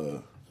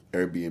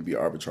Airbnb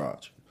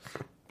arbitrage.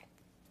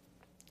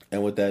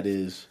 And what that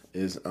is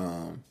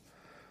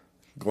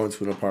going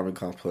to an apartment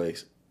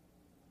complex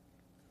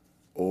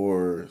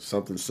or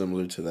something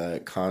similar to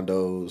that,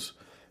 condos,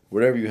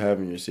 whatever you have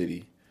in your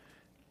city,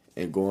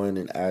 and going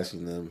and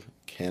asking them,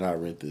 can I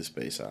rent this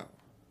space out?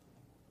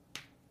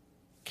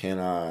 Can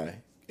I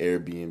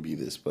Airbnb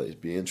this place?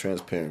 Being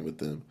transparent with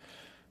them.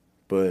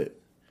 But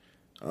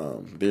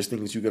there's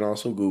things you can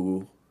also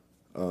Google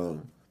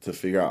to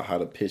figure out how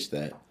to pitch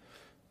that.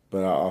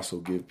 But I also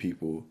give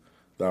people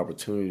the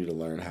opportunity to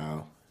learn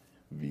how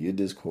via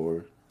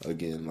Discord.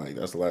 Again, like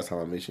that's the last time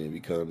I mentioned it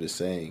because I'm just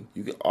saying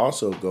you can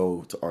also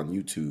go on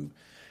YouTube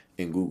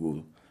and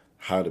Google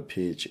how to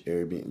pitch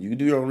Airbnb. You can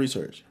do your own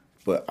research,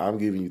 but I'm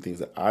giving you things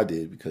that I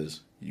did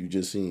because you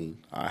just seen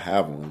I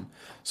have one.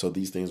 So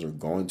these things are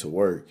going to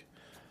work.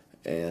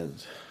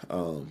 And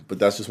but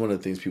that's just one of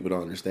the things people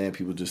don't understand.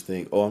 People just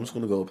think, oh, I'm just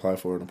going to go apply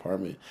for an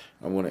apartment.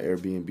 I'm going to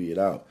Airbnb it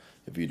out.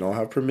 If you don't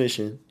have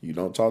permission, you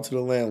don't talk to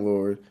the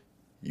landlord,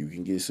 you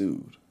can get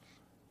sued.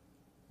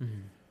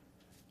 Mm-hmm.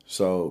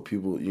 So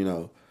people,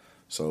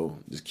 so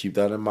just keep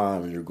that in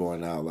mind when you're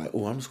going out. Like,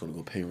 oh, I'm just going to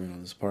go pay rent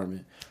on this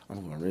apartment. I'm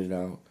going to rent it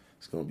out.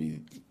 It's going to be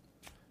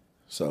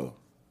so.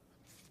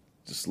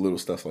 Just little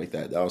stuff like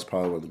that. That was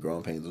probably one of the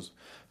growing pains was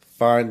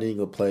finding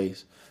a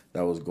place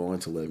that was going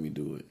to let me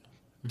do it.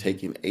 Mm-hmm.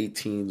 Taking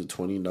 18 to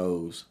 20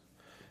 no's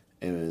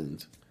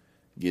and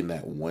getting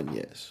that one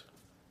yes,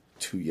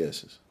 2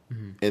 yeses.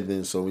 Mm-hmm. And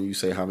then so when you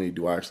say how many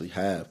do I actually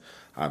have,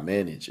 I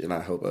manage and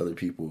I help other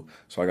people.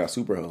 So I got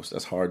Superhost.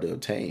 That's hard to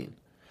obtain.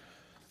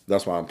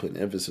 That's why I'm putting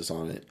emphasis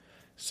on it.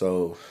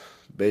 So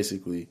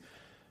basically,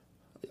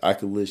 I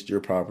could list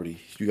your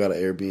property. You got an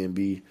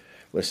Airbnb.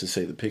 Let's just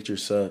say the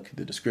pictures suck,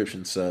 the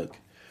descriptions suck.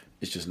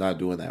 It's just not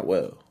doing that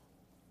well.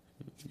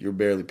 You're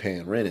barely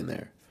paying rent in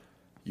there.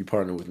 You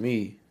partner with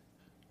me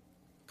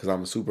because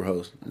I'm a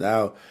Superhost.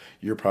 Now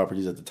your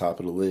property's at the top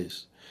of the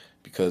list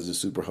because the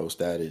Superhost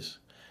status.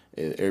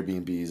 And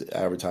Airbnb is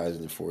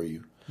advertising it for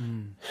you,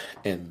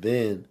 and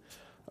then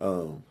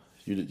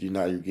you're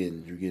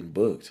getting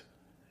booked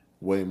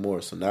way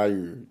more. So now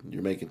you're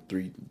making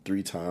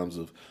three times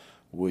of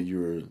what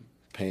you're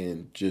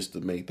paying just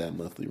to make that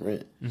monthly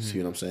rent. Mm-hmm. See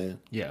what I'm saying?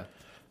 Yeah.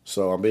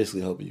 So I'm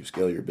basically helping you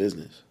scale your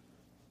business,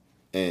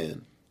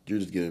 and you're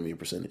just giving me a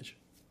percentage.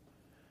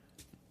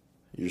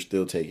 You're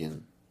still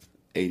taking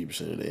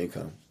 80% of the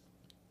income.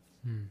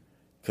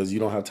 Because you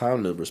don't have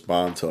time to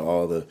respond to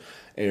all the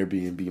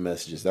Airbnb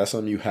messages. That's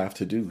something you have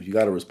to do. You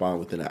got to respond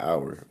within an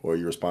hour or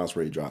your response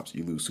rate drops.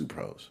 You lose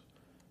Superhost.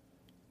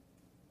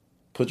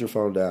 Put your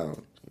phone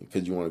down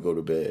because you want to go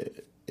to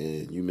bed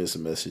and you miss a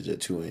message at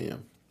 2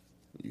 a.m.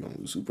 You're going to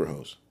lose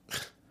Superhost.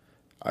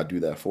 I do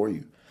that for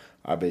you.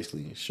 I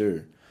basically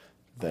ensure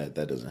that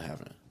doesn't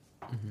happen.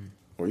 Mm-hmm.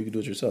 Or you can do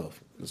it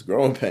yourself. It's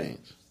growing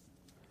pains.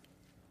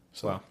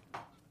 So wow.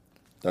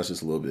 That's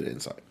just a little bit of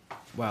insight.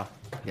 Wow.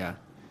 Yeah.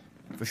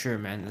 For sure,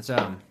 man. It's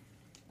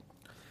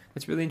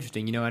really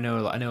interesting. I know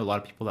a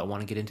lot of people that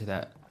want to get into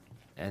that,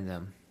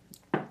 and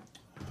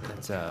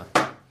that's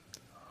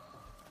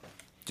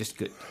just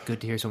good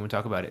to hear someone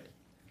talk about it.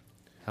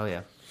 Hell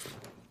yeah.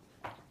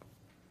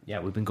 Yeah,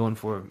 we've been going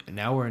for an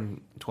hour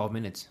and 12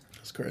 minutes.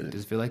 That's crazy.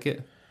 Does it feel like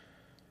it?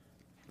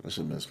 That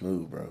should have been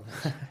smooth, bro.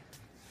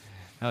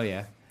 Hell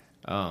yeah.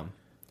 All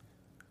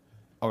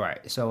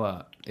right.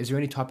 So, is there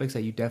any topics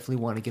that you definitely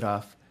want to get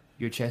off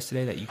your chest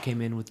today that you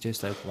came in with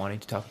just like wanting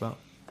to talk about?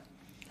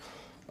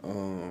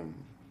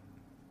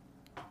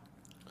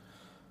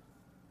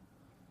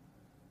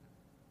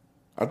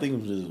 I think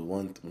it was just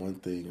one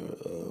thing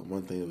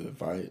of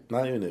advice,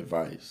 not even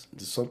advice,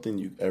 just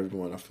something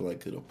everyone I feel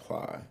like could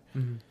apply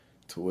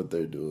to what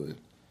they're doing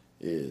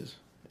is,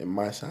 it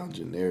might sound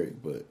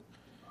generic, but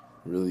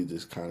really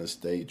just kind of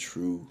stay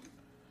true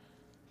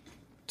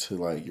to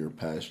like your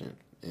passion,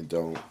 and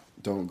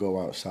don't go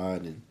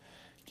outside and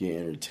get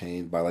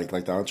entertained by like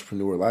the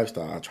entrepreneur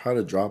lifestyle. I try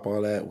to drop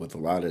all that with a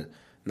lot of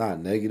not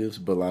negatives,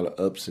 but a lot of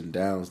ups and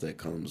downs that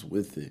comes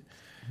with it,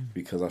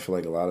 because I feel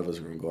like a lot of us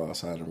are going to go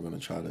outside and we're going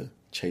to try to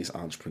chase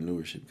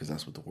entrepreneurship because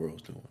that's what the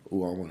world's doing.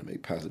 Oh, I want to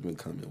make passive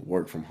income and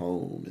work from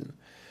home, and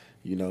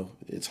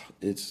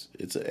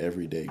it's an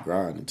everyday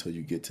grind until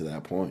you get to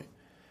that point.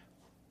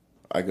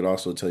 I could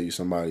also tell you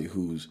somebody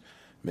who's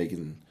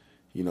making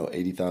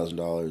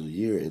 $80,000 a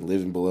year and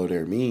living below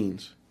their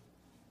means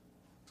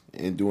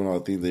and doing all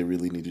the things they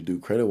really need to do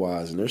credit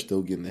wise, and they're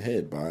still getting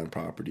ahead, buying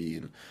property,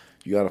 and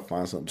you got to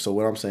find something. So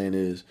what I'm saying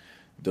is,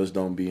 just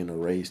don't be in a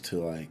race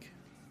to like,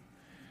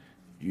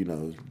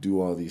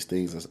 do all these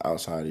things that's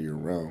outside of your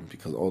realm,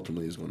 because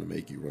ultimately it's going to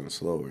make you run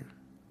slower.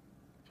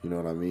 You know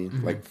what I mean?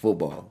 Mm-hmm. Like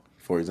football,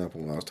 for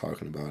example, when I was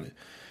talking about it,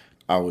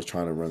 I was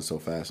trying to run so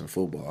fast in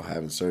football,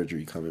 having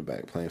surgery, coming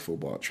back, playing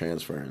football,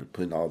 transferring,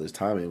 putting all this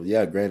time in.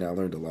 Yeah, granted, I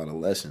learned a lot of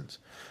lessons,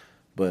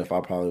 but if I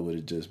probably would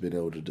have just been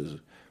able to just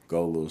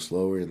go a little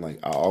slower, and like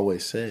I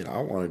always said, I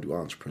want to do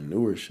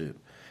entrepreneurship,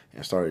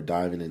 and started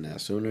diving in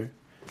that sooner,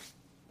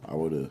 I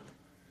would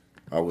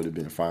have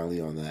been finally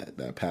on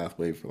that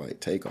pathway for like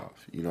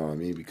takeoff. You know what I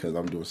mean? Because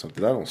I'm doing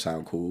something that don't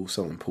sound cool,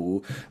 selling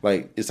pool.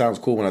 Like, it sounds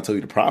cool when I tell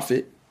you the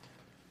profit.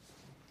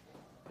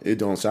 It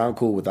don't sound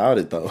cool without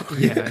it though.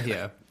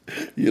 Yeah.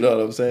 You know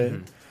what I'm saying?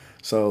 Mm-hmm.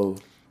 So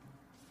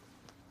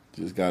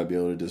just gotta be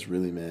able to just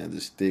really, man,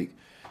 just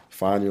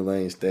find your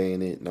lane, stay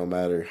in it, no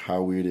matter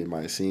how weird it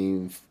might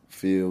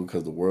feel,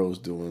 because the world's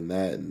doing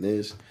that and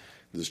this.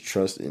 Just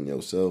trust in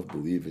yourself,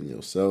 believe in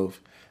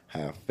yourself,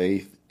 have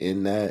faith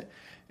in that.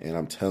 And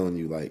I'm telling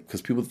you, like,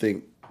 because people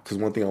think, because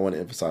one thing I want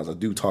to emphasize, I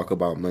do talk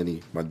about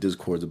money, my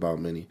Discord's about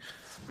money,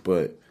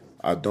 but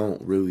I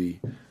don't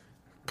really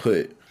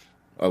put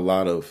a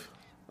lot of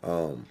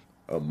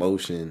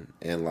emotion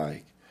and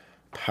like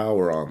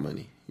power on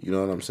money. You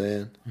know what I'm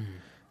saying? Mm-hmm.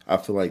 I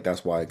feel like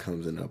that's why it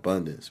comes in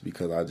abundance,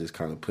 because I just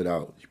kind of put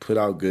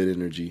out good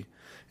energy,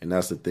 and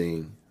that's the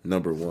thing.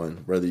 Number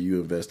one, whether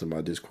you invest in my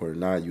Discord or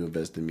not, you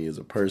invest in me as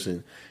a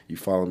person. You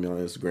follow me on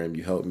Instagram,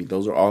 you help me.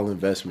 Those are all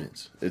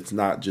investments. It's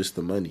not just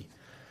the money.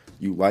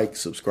 You like,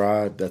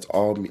 subscribe, that's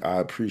all me. I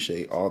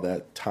appreciate all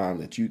that time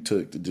that you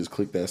took to just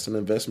click. That's an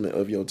investment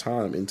of your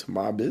time into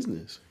my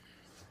business,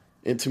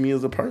 into me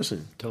as a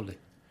person. Totally.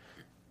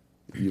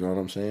 You know what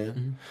I'm saying?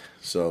 Mm-hmm.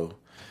 So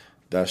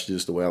that's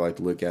just the way I like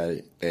to look at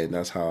it. And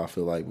that's how I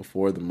feel like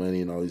before the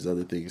money and all these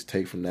other things,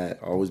 take from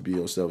that. Always be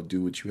yourself,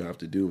 do what you have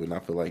to do. And I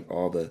feel like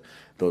all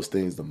those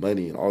things, the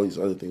money and all these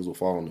other things, will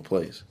fall into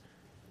place.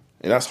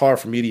 And that's hard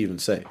for me to even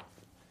say,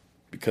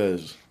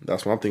 because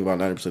that's what I'm thinking about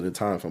 90% of the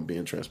time, if I'm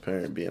being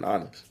transparent, being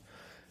honest.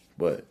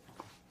 But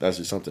that's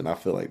just something I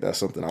feel like that's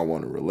something I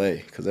want to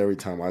relay. Because every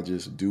time I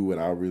just do what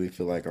I really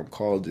feel like I'm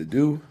called to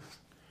do,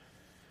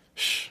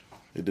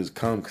 it just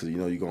comes, because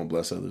you're going to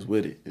bless others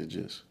with it. It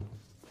just,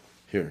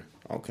 here.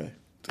 Okay.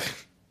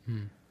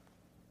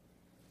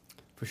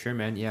 For sure,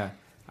 man. Yeah.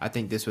 I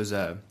think this was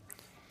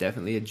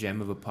definitely a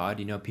gem of a pod.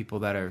 People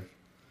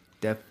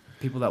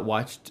that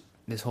watched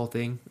this whole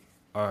thing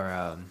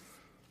are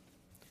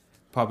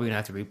probably going to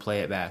have to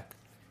replay it back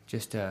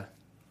just to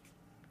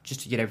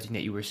get everything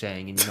that you were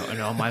saying,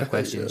 and all my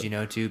questions,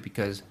 yeah. Too,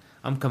 because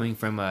I'm coming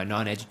from a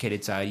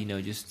non-educated side,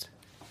 just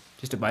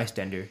a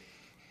bystander.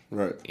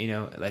 Right.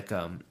 Like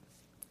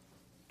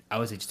I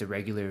was just a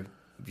regular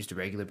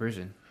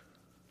person.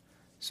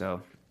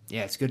 So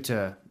yeah, it's good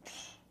to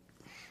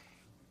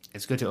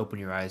open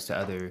your eyes to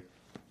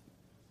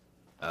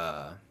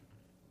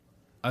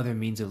other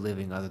means of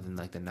living other than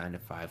like the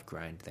 9-to-5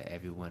 grind that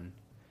everyone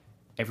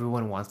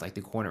wants, like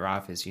the corner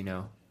office, And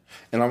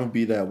I'm gonna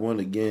be that one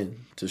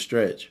again to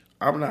stretch.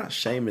 I'm not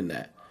shaming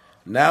that.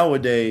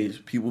 Nowadays,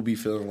 people be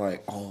feeling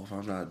like, oh, if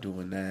I'm not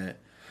doing that,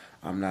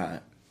 I'm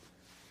not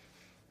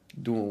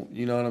doing,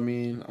 you know what I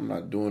mean? I'm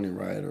not doing it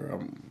right, or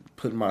I'm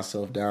putting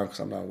myself down because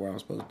I'm not where I'm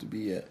supposed to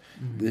be at.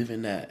 Mm-hmm.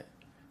 Living that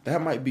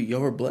might be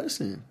your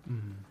blessing.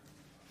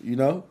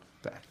 Mm-hmm.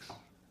 Facts.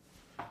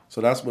 So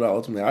that's what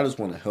I just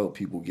want to help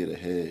people get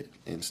ahead,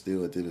 and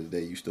still at the end of the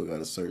day, you still got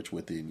to search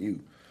within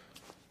you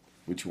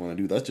what you want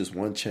to do. That's just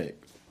one check.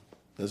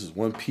 That's just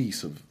one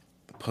piece of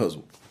the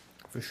puzzle.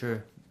 For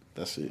sure.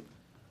 That's it.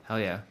 Hell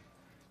yeah.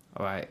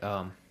 All right.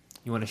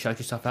 You want to shout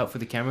yourself out for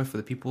the camera, for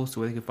the people, so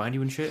where they can find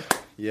you and shit?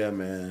 Yeah,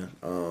 man.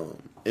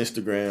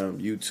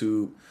 Instagram,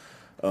 YouTube,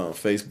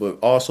 Facebook,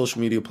 all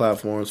social media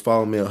platforms.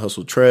 Follow me at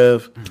Hustle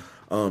Trev.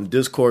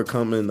 Discord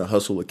coming, the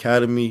Hustle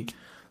Academy.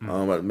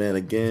 Man,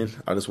 again,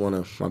 I just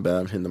want to, my bad,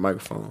 I'm hitting the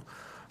microphone.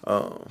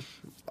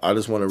 I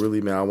just want to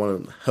really, man, I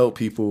want to help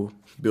people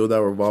build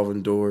that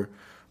revolving door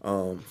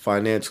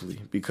financially,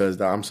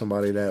 because I'm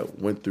somebody that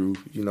went through,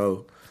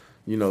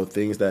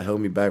 things that held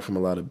me back from a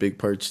lot of big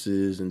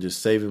purchases and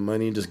just saving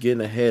money and just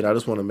getting ahead. I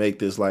just want to make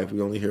this life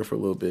we only here for a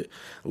little bit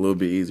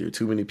easier.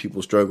 Too many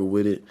people struggle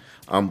with it.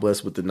 I'm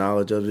blessed with the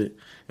knowledge of it,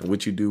 and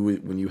what you do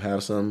when you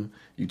have something,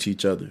 you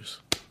teach others.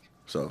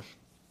 So,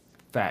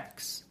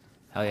 facts.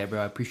 Hell yeah,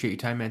 bro. I appreciate your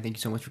time, man. Thank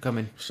you so much for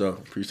coming. So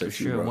appreciate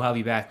for you, sure. bro. We'll have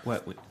you back.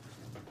 What?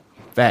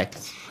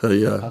 Facts. Hell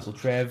yeah. Hustle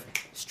Trev,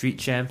 Street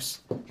Champs.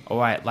 All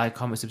right, like,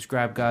 comment,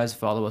 subscribe, guys.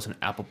 Follow us on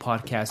Apple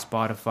Podcasts,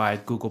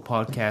 Spotify, Google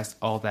Podcasts,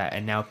 all that,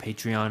 and now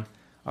Patreon.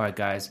 All right,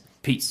 guys.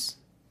 Peace.